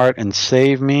into my heart and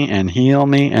save me and heal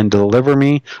me and deliver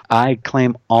me. I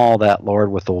claim all that,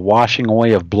 Lord, with the washing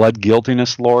away of blood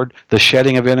guiltiness, Lord, the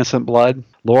shedding of innocent blood.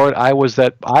 Lord, I was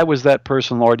that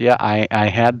person, Lord. Yeah, I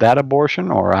had that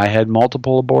abortion, or I had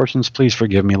multiple abortions. Please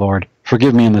forgive me, Lord.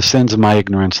 Forgive me in the sins of my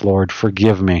ignorance, Lord.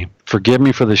 Forgive me. Forgive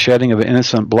me for the shedding of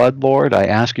innocent blood, Lord. I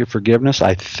ask your forgiveness.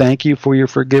 I thank you for your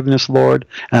forgiveness, Lord.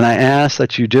 And I ask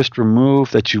that you just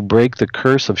that you break the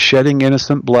curse of shedding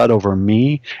innocent blood over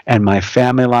me and my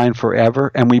family line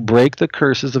forever. And we break the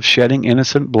curses of shedding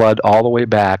innocent blood all the way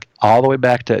back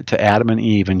to Adam and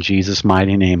Eve in Jesus'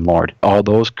 mighty name, Lord. All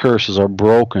those curses are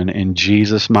broken in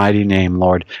Jesus' mighty name,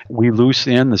 Lord. We loose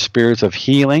in the spirits of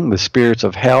healing, the spirits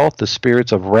of health, the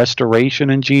spirits of restoration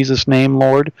in Jesus' name,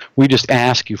 Lord. We just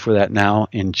ask you for that now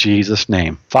in Jesus'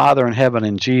 name. Father in heaven,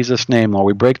 in Jesus' name, Lord,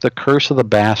 we break the curse of the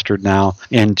bastard now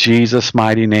in Jesus'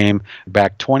 mighty name,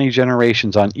 back 20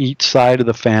 generations on each side of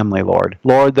the family, Lord.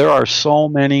 Lord, there are so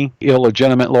many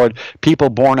illegitimate, Lord, people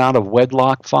born out of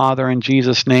wedlock, Father, in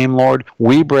Jesus' name, Lord.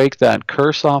 We break that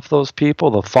curse off those people,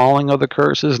 the falling of the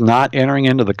curses, not entering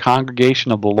into the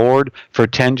congregation of the Lord for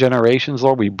 10 generations,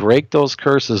 Lord. We break those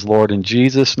curses, Lord, in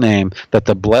Jesus' name, that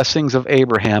the blessings of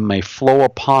Abraham may flow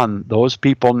upon those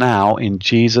people now in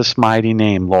Jesus' mighty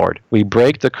name, Lord. We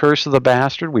break the curse of the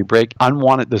bastard. We break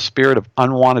the spirit of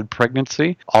unwanted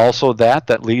pregnancy. Also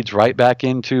that leads right back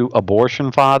into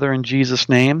abortion, Father, in Jesus'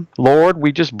 name. Lord,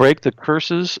 we just break the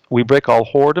curses. We break all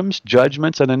whoredoms,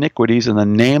 judgments, and iniquities in the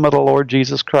name of the Lord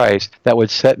Jesus Christ that would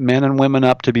set men and women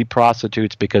up to be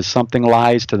prostitutes because something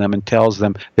lies to them and tells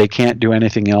them they can't do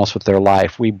anything else with their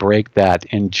life. We break that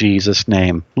in Jesus'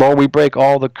 name. Lord, we break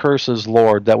all the curses,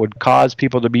 Lord, that would cause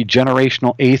people to be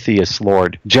generational atheists,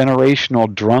 Lord,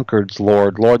 generational drunkards,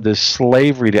 Lord, this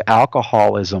slavery to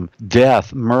alcoholism,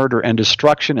 death, murder, and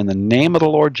destruction in the name of the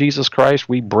Lord Jesus Christ.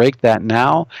 We break that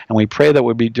now, and we pray that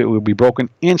it would be broken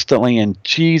instantly in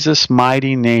Jesus'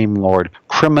 mighty name, Lord.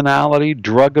 Criminality,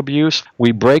 drug abuse,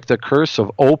 we break the curse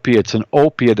of opiates and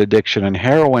opiate addiction and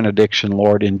heroin addiction,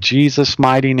 Lord, in Jesus'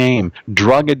 mighty name.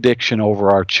 Drug addiction over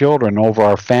our children, over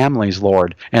our families,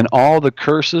 Lord, and all the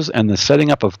curses and the setting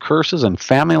up of curses and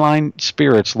family line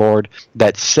spirits, Lord,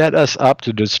 that set us up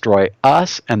to destroy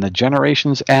us and the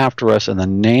generations after us in the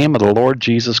name of the Lord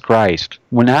Jesus Christ.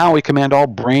 Now we command all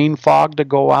brain fog to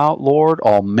go out, Lord,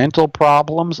 all mental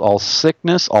problems, all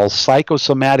sickness, all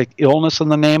psychosomatic illness in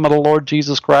the name of the Lord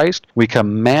Jesus Christ. We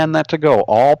command that to go,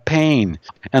 all pain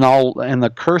and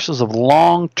the curses of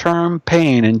long-term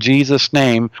pain in Jesus'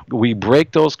 name. We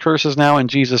break those curses now in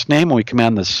Jesus' name, and we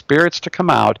command the spirits to come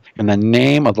out in the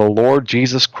name of the Lord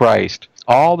Jesus Christ.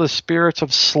 All the spirits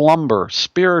of slumber,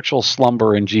 spiritual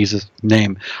slumber in Jesus'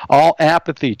 name. All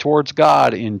apathy towards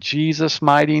God in Jesus'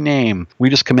 mighty name. We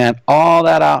just command all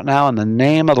that out now in the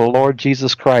name of the Lord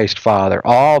Jesus Christ, Father.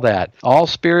 All that. All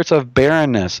spirits of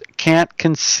barrenness, can't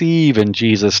conceive in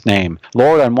Jesus' name.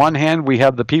 Lord, on one hand, we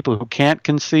have the people who can't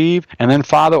conceive, and then,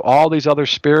 Father, all these other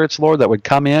spirits, Lord, that would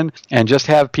come in and just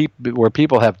have people where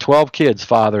people have 12 kids,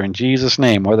 Father, in Jesus'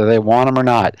 name, whether they want them or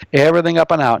not. Everything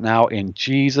up and out now in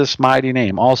Jesus' mighty name.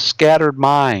 All scattered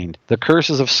mind, the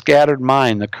curses of scattered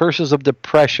mind, the curses of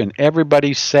depression.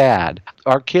 Everybody's sad.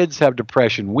 Our kids have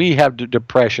depression. We have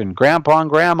depression. Grandpa and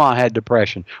Grandma had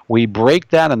depression. We break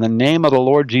that in the name of the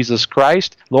Lord Jesus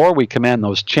Christ. Lord, we command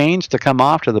those chains to come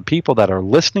off to the people that are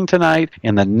listening tonight.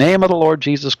 In the name of the Lord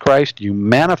Jesus Christ, you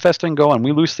manifest and go, and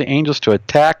we loose the angels to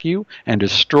attack you and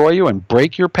destroy you and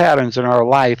break your patterns in our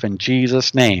life in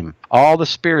Jesus' name. All the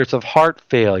spirits of heart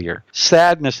failure,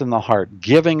 sadness in the heart,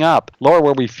 giving up, Lord,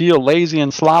 where we feel lazy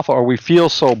and slothful or we feel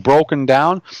so broken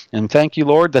down. And thank you,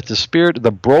 Lord, that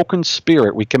the broken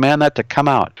spirit, we command that to come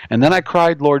out. And then I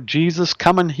cried, Lord Jesus,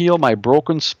 come and heal my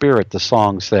broken spirit, the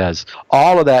song says.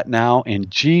 All of that now in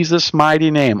Jesus'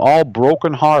 mighty name. All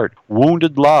broken heart,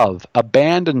 wounded love,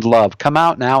 abandoned love, come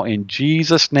out now in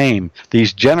Jesus' name.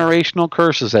 These generational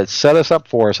curses that set us up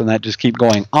for us and that just keep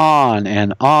going on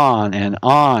and on and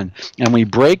on. And we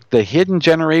break the hidden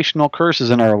generational curses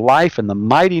in our life in the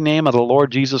mighty name of the Lord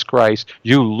Jesus Christ.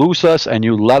 You loose us and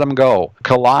you let them go.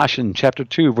 Colossians chapter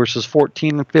 2, verses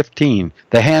 14 and 15.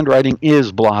 The handwriting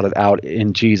is blotted out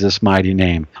in Jesus' mighty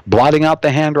name. Blotting out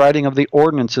the handwriting of the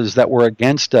ordinances that were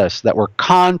against us, that were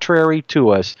contrary to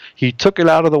us. He took it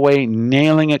out of the way,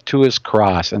 nailing it to his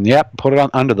cross. And put it on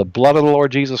under the blood of the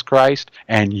Lord Jesus Christ.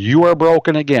 And you are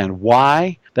broken again.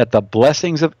 Why? that the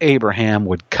blessings of Abraham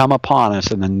would come upon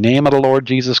us in the name of the Lord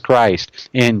Jesus Christ.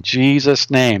 In Jesus'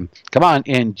 name. Come on,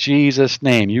 in Jesus'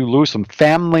 name. You lose some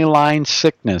family line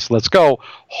sickness. Let's go.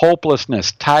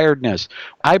 Hopelessness, tiredness.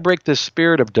 I break the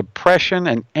spirit of depression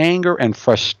and anger and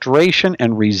frustration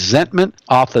and resentment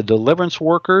off the deliverance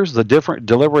workers, the different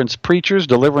deliverance preachers,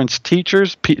 deliverance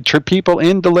teachers, people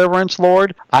in deliverance,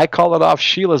 Lord. I call it off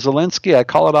Sheila Zelinsky. I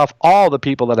call it off all the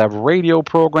people that have radio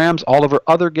programs, all of our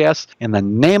other guests. In the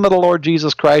name of the Lord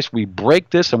Jesus Christ, we break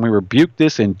this and we rebuke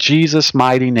this in Jesus'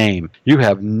 mighty name. You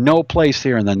have no place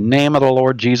here in the name of the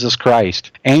Lord Jesus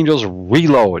Christ. Angels,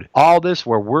 reload. All this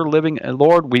where we're living,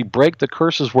 Lord, we break the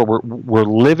curses where we're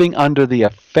living under the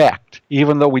effect.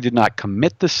 Even though we did not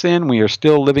commit the sin, we are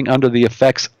still living under the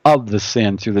effects of the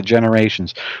sin through the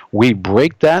generations. We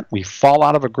break that. We fall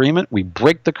out of agreement. We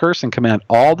break the curse and command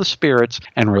all the spirits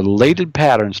and related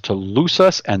patterns to loose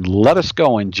us and let us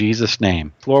go in Jesus'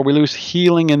 name. Lord, we loose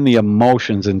healing in the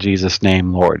emotions in Jesus'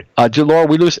 name, Lord. Lord,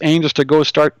 we loose angels to go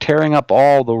start tearing up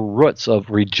all the roots of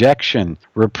rejection,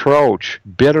 reproach,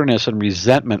 bitterness, and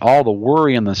resentment, all the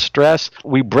worry and the stress.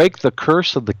 We break the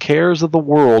curse of the cares of the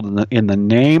world in the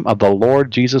name of the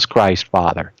Lord Jesus Christ,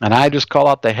 Father. And I just call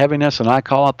out the heaviness, and I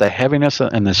call out the heaviness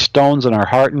and the stones in our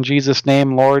heart in Jesus'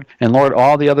 name, Lord. And Lord,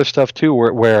 all the other stuff too,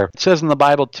 where it says in the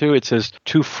Bible too, it says,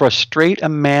 to frustrate a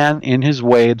man in his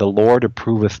way, the Lord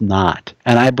approveth not.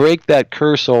 And I break that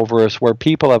curse over us where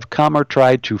people have come or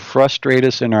tried to frustrate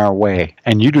us in our way.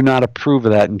 And you do not approve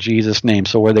of that in Jesus' name.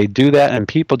 So where they do that and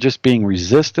people just being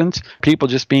resistance, people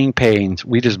just being pains,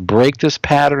 we just break this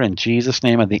pattern in Jesus'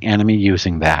 name of the enemy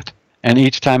using that. And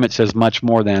each time it says much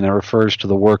more than, it refers to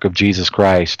the work of Jesus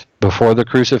Christ. Before the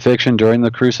crucifixion, during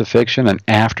the crucifixion, and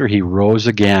after he rose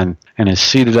again and is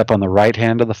seated up on the right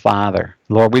hand of the Father.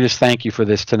 Lord, we just thank you for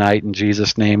this tonight in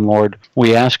Jesus' name, Lord.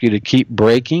 We ask you to keep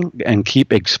breaking and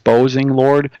keep exposing,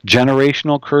 Lord,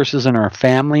 generational curses in our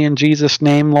family in Jesus'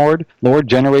 name, Lord. Lord,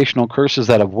 generational curses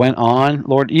that have went on.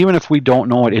 Lord, even if we don't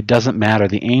know it, it doesn't matter.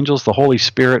 The angels, the Holy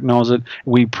Spirit knows it.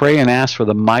 We pray and ask for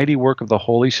the mighty work of the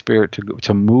Holy Spirit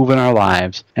to move in our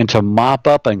lives and to mop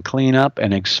up and clean up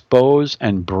and expose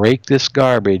and break this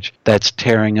garbage that's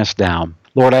tearing us down.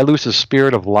 Lord, I loose a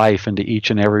spirit of life into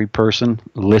each and every person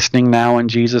listening now in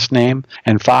Jesus' name.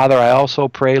 And Father, I also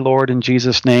pray, Lord, in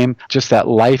Jesus' name, just that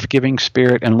life-giving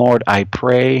spirit. And Lord, I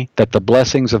pray that the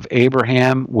blessings of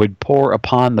Abraham would pour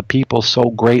upon the people so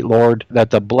great, Lord,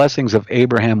 that the blessings of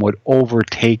Abraham would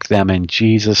overtake them in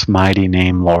Jesus' mighty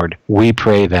name, Lord. We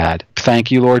pray that. Thank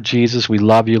you, Lord Jesus. We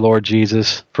love you, Lord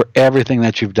Jesus, for everything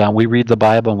that you've done. We read the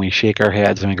Bible and we shake our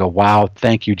heads and we go, wow,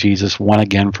 thank you, Jesus, once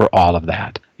again for all of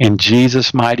that. In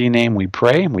Jesus' mighty name we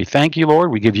pray, and we thank you,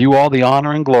 Lord. We give you all the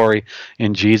honor and glory.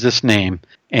 In Jesus' name,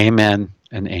 amen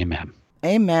and amen.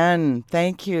 Amen.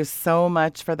 Thank you so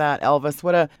much for that, Elvis.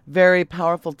 What a very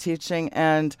powerful teaching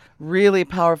and really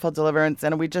powerful deliverance.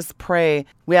 And we just pray,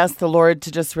 we ask the Lord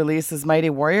to just release his mighty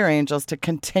warrior angels to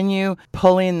continue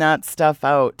pulling that stuff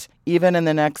out, even in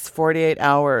the next 48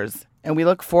 hours. And we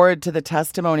look forward to the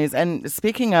testimonies. And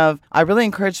speaking of, I really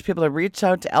encourage people to reach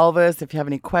out to Elvis if you have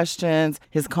any questions.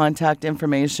 His contact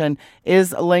information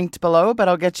is linked below, but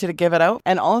I'll get you to give it out.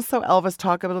 And also, Elvis,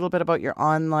 talk a little bit about your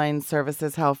online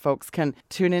services, how folks can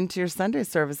tune into your Sunday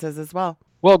services as well.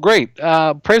 Well, great.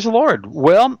 Praise the Lord.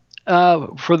 Well,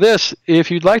 for this,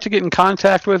 if you'd like to get in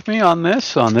contact with me on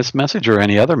this message or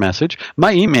any other message,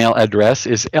 my email address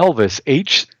is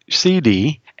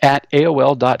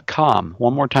elvishcd@aol.com.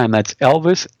 One more time, that's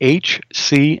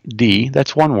elvishcd,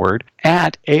 that's one word,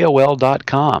 at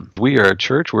AOL.com. We are a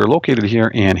church. We're located here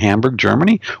in Hamburg,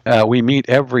 Germany. We meet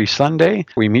every Sunday.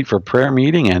 We meet for prayer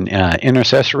meeting and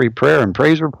intercessory prayer and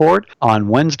praise report on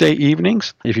Wednesday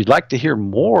evenings. If you'd like to hear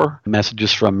more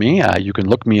messages from me, you can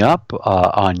look me up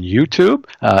on YouTube.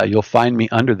 You'll find me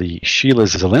under the Sheila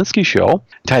Zelinsky Show.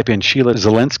 Type in Sheila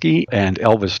Zelinsky and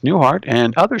Elvis Neuhardt,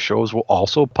 and other shows will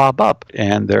also pop up.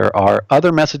 And there are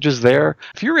other messages there.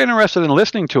 If you're interested in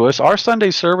listening to us, our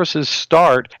Sunday services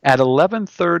start at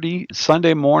 11:30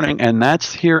 Sunday morning, and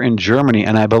that's here in Germany.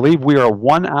 And I believe we are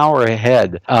 1 hour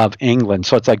ahead of England.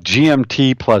 So it's like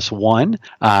GMT plus 1.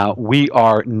 We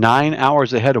are 9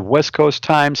 hours ahead of West Coast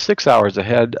time, 6 hours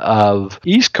ahead of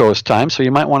East Coast time. So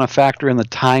you might want to factor in the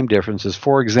time differences.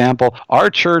 For example, our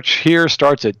church here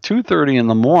starts at 2:30 in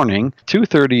the morning,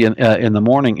 2:30 in the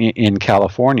morning in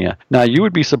California. Now, you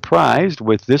would be surprised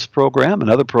with this program and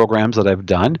other programs that I've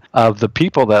done of the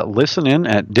people that listen in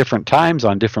at different times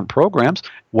on different programs.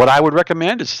 What I would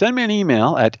recommend is send me an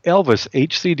email at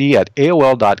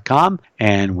elvishcd@aol.com,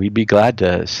 and we'd be glad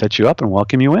to set you up and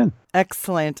welcome you in.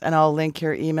 Excellent. And I'll link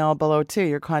your email below too,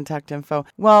 your contact info.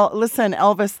 Well, listen,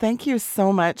 Elvis, thank you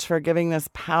so much for giving this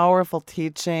powerful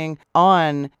teaching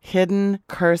on hidden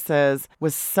curses. It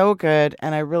was so good.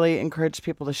 And I really encourage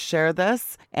people to share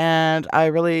this. And I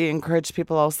really encourage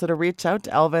people also to reach out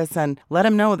to Elvis and let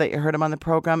him know that you heard him on the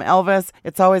program. Elvis,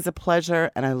 it's always a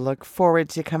pleasure. And I look forward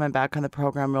to you coming back on the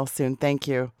program real soon. Thank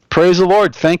you. Praise the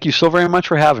Lord. Thank you so very much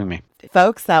for having me.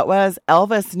 Folks, that was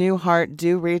Elvis Neuhardt.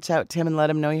 Do reach out to him and let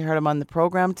him know you heard him on the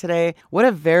program today. What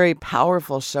a very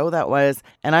powerful show that was.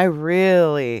 And I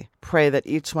really pray that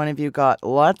each one of you got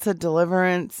lots of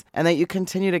deliverance and that you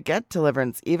continue to get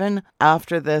deliverance even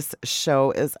after this show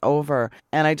is over.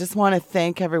 And I just want to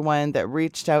thank everyone that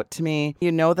reached out to me.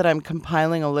 You know that I'm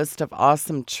compiling a list of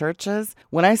awesome churches.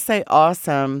 When I say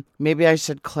awesome, maybe I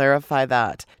should clarify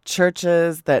that.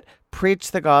 Churches that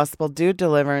preach the gospel, do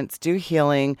deliverance, do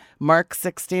healing, Mark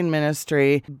 16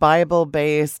 ministry,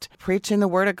 Bible-based, preaching the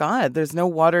word of God. There's no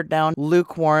watered down,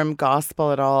 lukewarm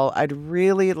gospel at all. I'd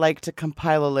really like to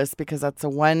compile a list because that's the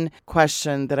one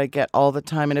question that I get all the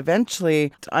time. And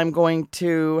eventually I'm going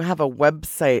to have a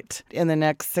website in the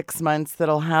next 6 months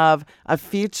that'll have a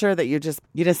feature that you just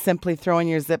simply throw in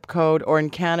your zip code, or in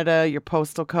Canada, your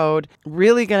postal code.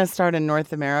 Really going to start in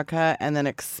North America and then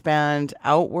expand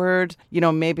outward.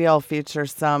 Maybe I'll feature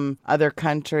some other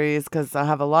countries because I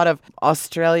have a lot of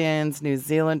Australians, New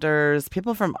Zealanders,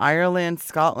 people from Ireland,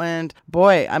 Scotland.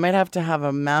 Boy, I might have to have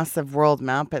a massive world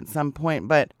map at some point,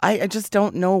 but I just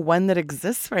don't know one that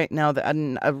exists right now,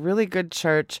 a really good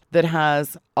church that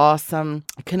has awesome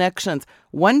connections.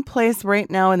 One place right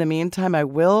now in the meantime I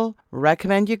will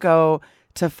recommend you go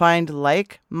to find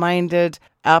like-minded,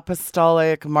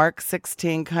 apostolic, Mark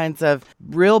 16 kinds of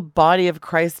real body of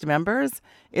Christ members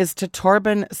is to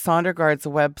Torben Sondergaard's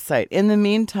website. In the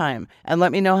meantime, and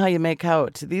let me know how you make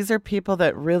out. These are people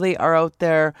that really are out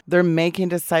there. They're making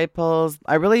disciples.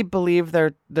 I really believe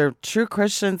they're true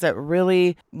Christians that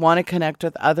really want to connect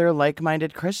with other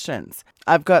like-minded Christians.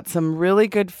 I've got some really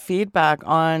good feedback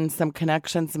on some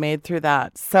connections made through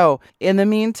that. So in the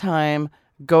meantime,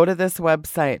 go to this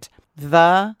website,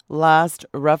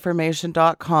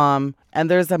 thelastreformation.com, and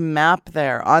there's a map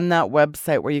there on that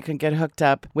website where you can get hooked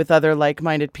up with other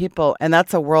like-minded people, and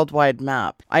that's a worldwide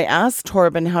map. I asked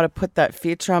Torben how to put that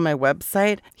feature on my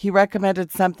website. He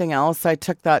recommended something else, so I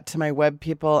took that to my web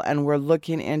people, and we're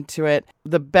looking into it,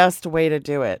 the best way to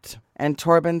do it. And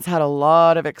Torben's had a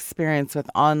lot of experience with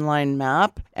online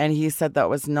map, and he said that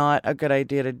was not a good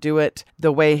idea to do it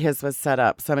the way his was set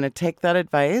up. So I'm going to take that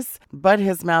advice, but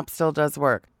his map still does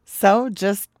work. So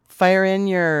just fire in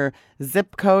your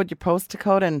zip code, your postal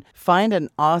code, and find an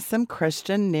awesome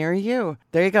Christian near you.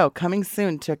 There you go. Coming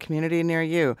soon to a community near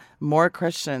you. More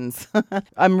Christians.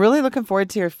 I'm really looking forward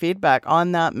to your feedback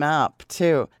on that map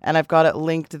too. And I've got it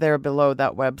linked there below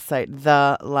that website,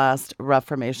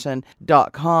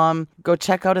 thelastreformation.com. Go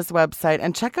check out his website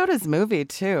and check out his movie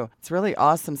too. It's really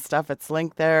awesome stuff. It's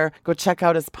linked there. Go check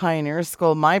out his Pioneer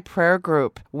School. My prayer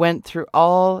group went through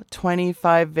all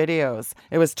 25 videos.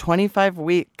 It was 25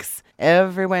 weeks.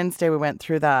 Every Wednesday we went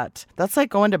through that. That's like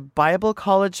going to Bible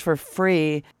college for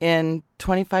free in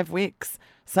 25 weeks.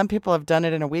 Some people have done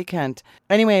it in a weekend.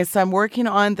 Anyway, so I'm working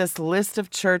on this list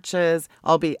of churches.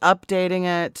 I'll be updating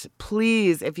it.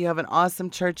 Please, if you have an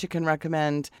awesome church you can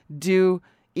recommend, do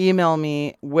email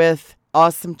me with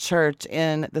awesome church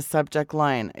in the subject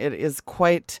line. It is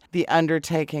quite the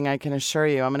undertaking, I can assure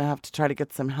you. I'm going to have to try to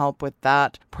get some help with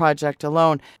that project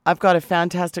alone. I've got a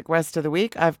fantastic rest of the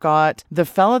week. I've got the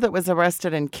fellow that was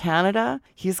arrested in Canada.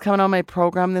 He's coming on my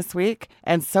program this week.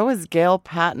 And so is Gail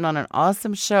Patton on an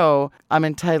awesome show I'm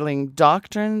entitling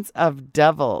Doctrines of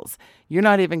Devils. You're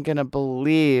not even going to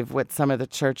believe what some of the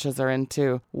churches are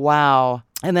into. Wow.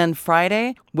 And then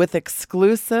Friday, with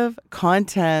exclusive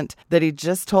content that he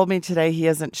just told me today he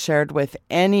hasn't shared with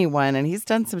anyone. And he's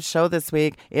done some show this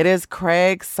week. It is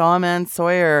Craig Sawman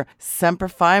Sawyer, Semper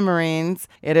Fi Marines.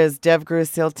 It is Dev Gru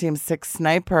SEAL Team 6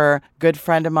 Sniper, good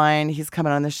friend of mine. He's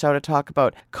coming on the show to talk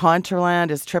about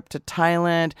Contraland, his trip to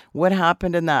Thailand, what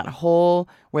happened in that hole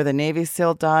where the Navy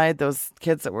SEAL died, those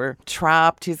kids that were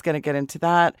trapped. He's going to get into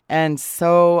that and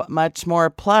so much more.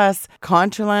 Plus,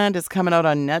 Contraland is coming out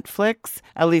on Netflix.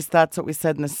 At least that's what we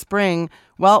said in the spring.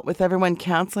 Well, with everyone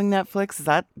canceling Netflix,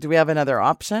 do we have another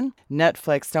option?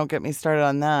 Netflix, don't get me started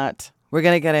on that. We're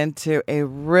going to get into a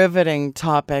riveting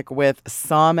topic with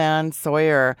Sawman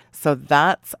Sawyer. So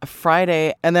that's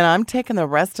Friday. And then I'm taking the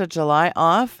rest of July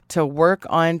off to work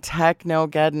on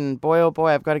Technogeddon. Boy, oh boy,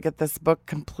 I've got to get this book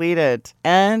completed.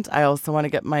 And I also want to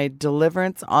get my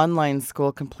Deliverance online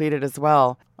school completed as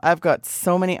well. I've got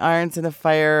so many irons in the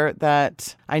fire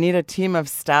that I need a team of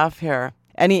staff here.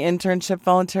 any internship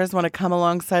volunteers want to come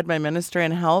alongside my ministry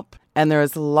and help. And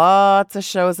there's lots of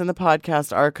shows in the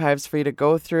podcast archives for you to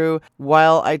go through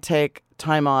while I take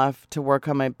time off to work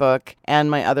on my book and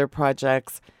my other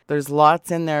projects. There's lots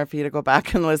in there for you to go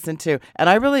back and listen to. And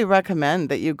I really recommend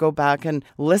that you go back and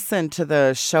listen to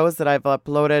the shows that I've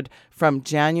uploaded from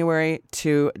January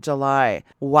to July.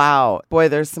 Wow. Boy,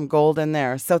 there's some gold in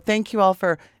there. So thank you all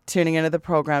for tuning into the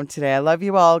program today. I love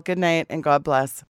you all. Good night and God bless.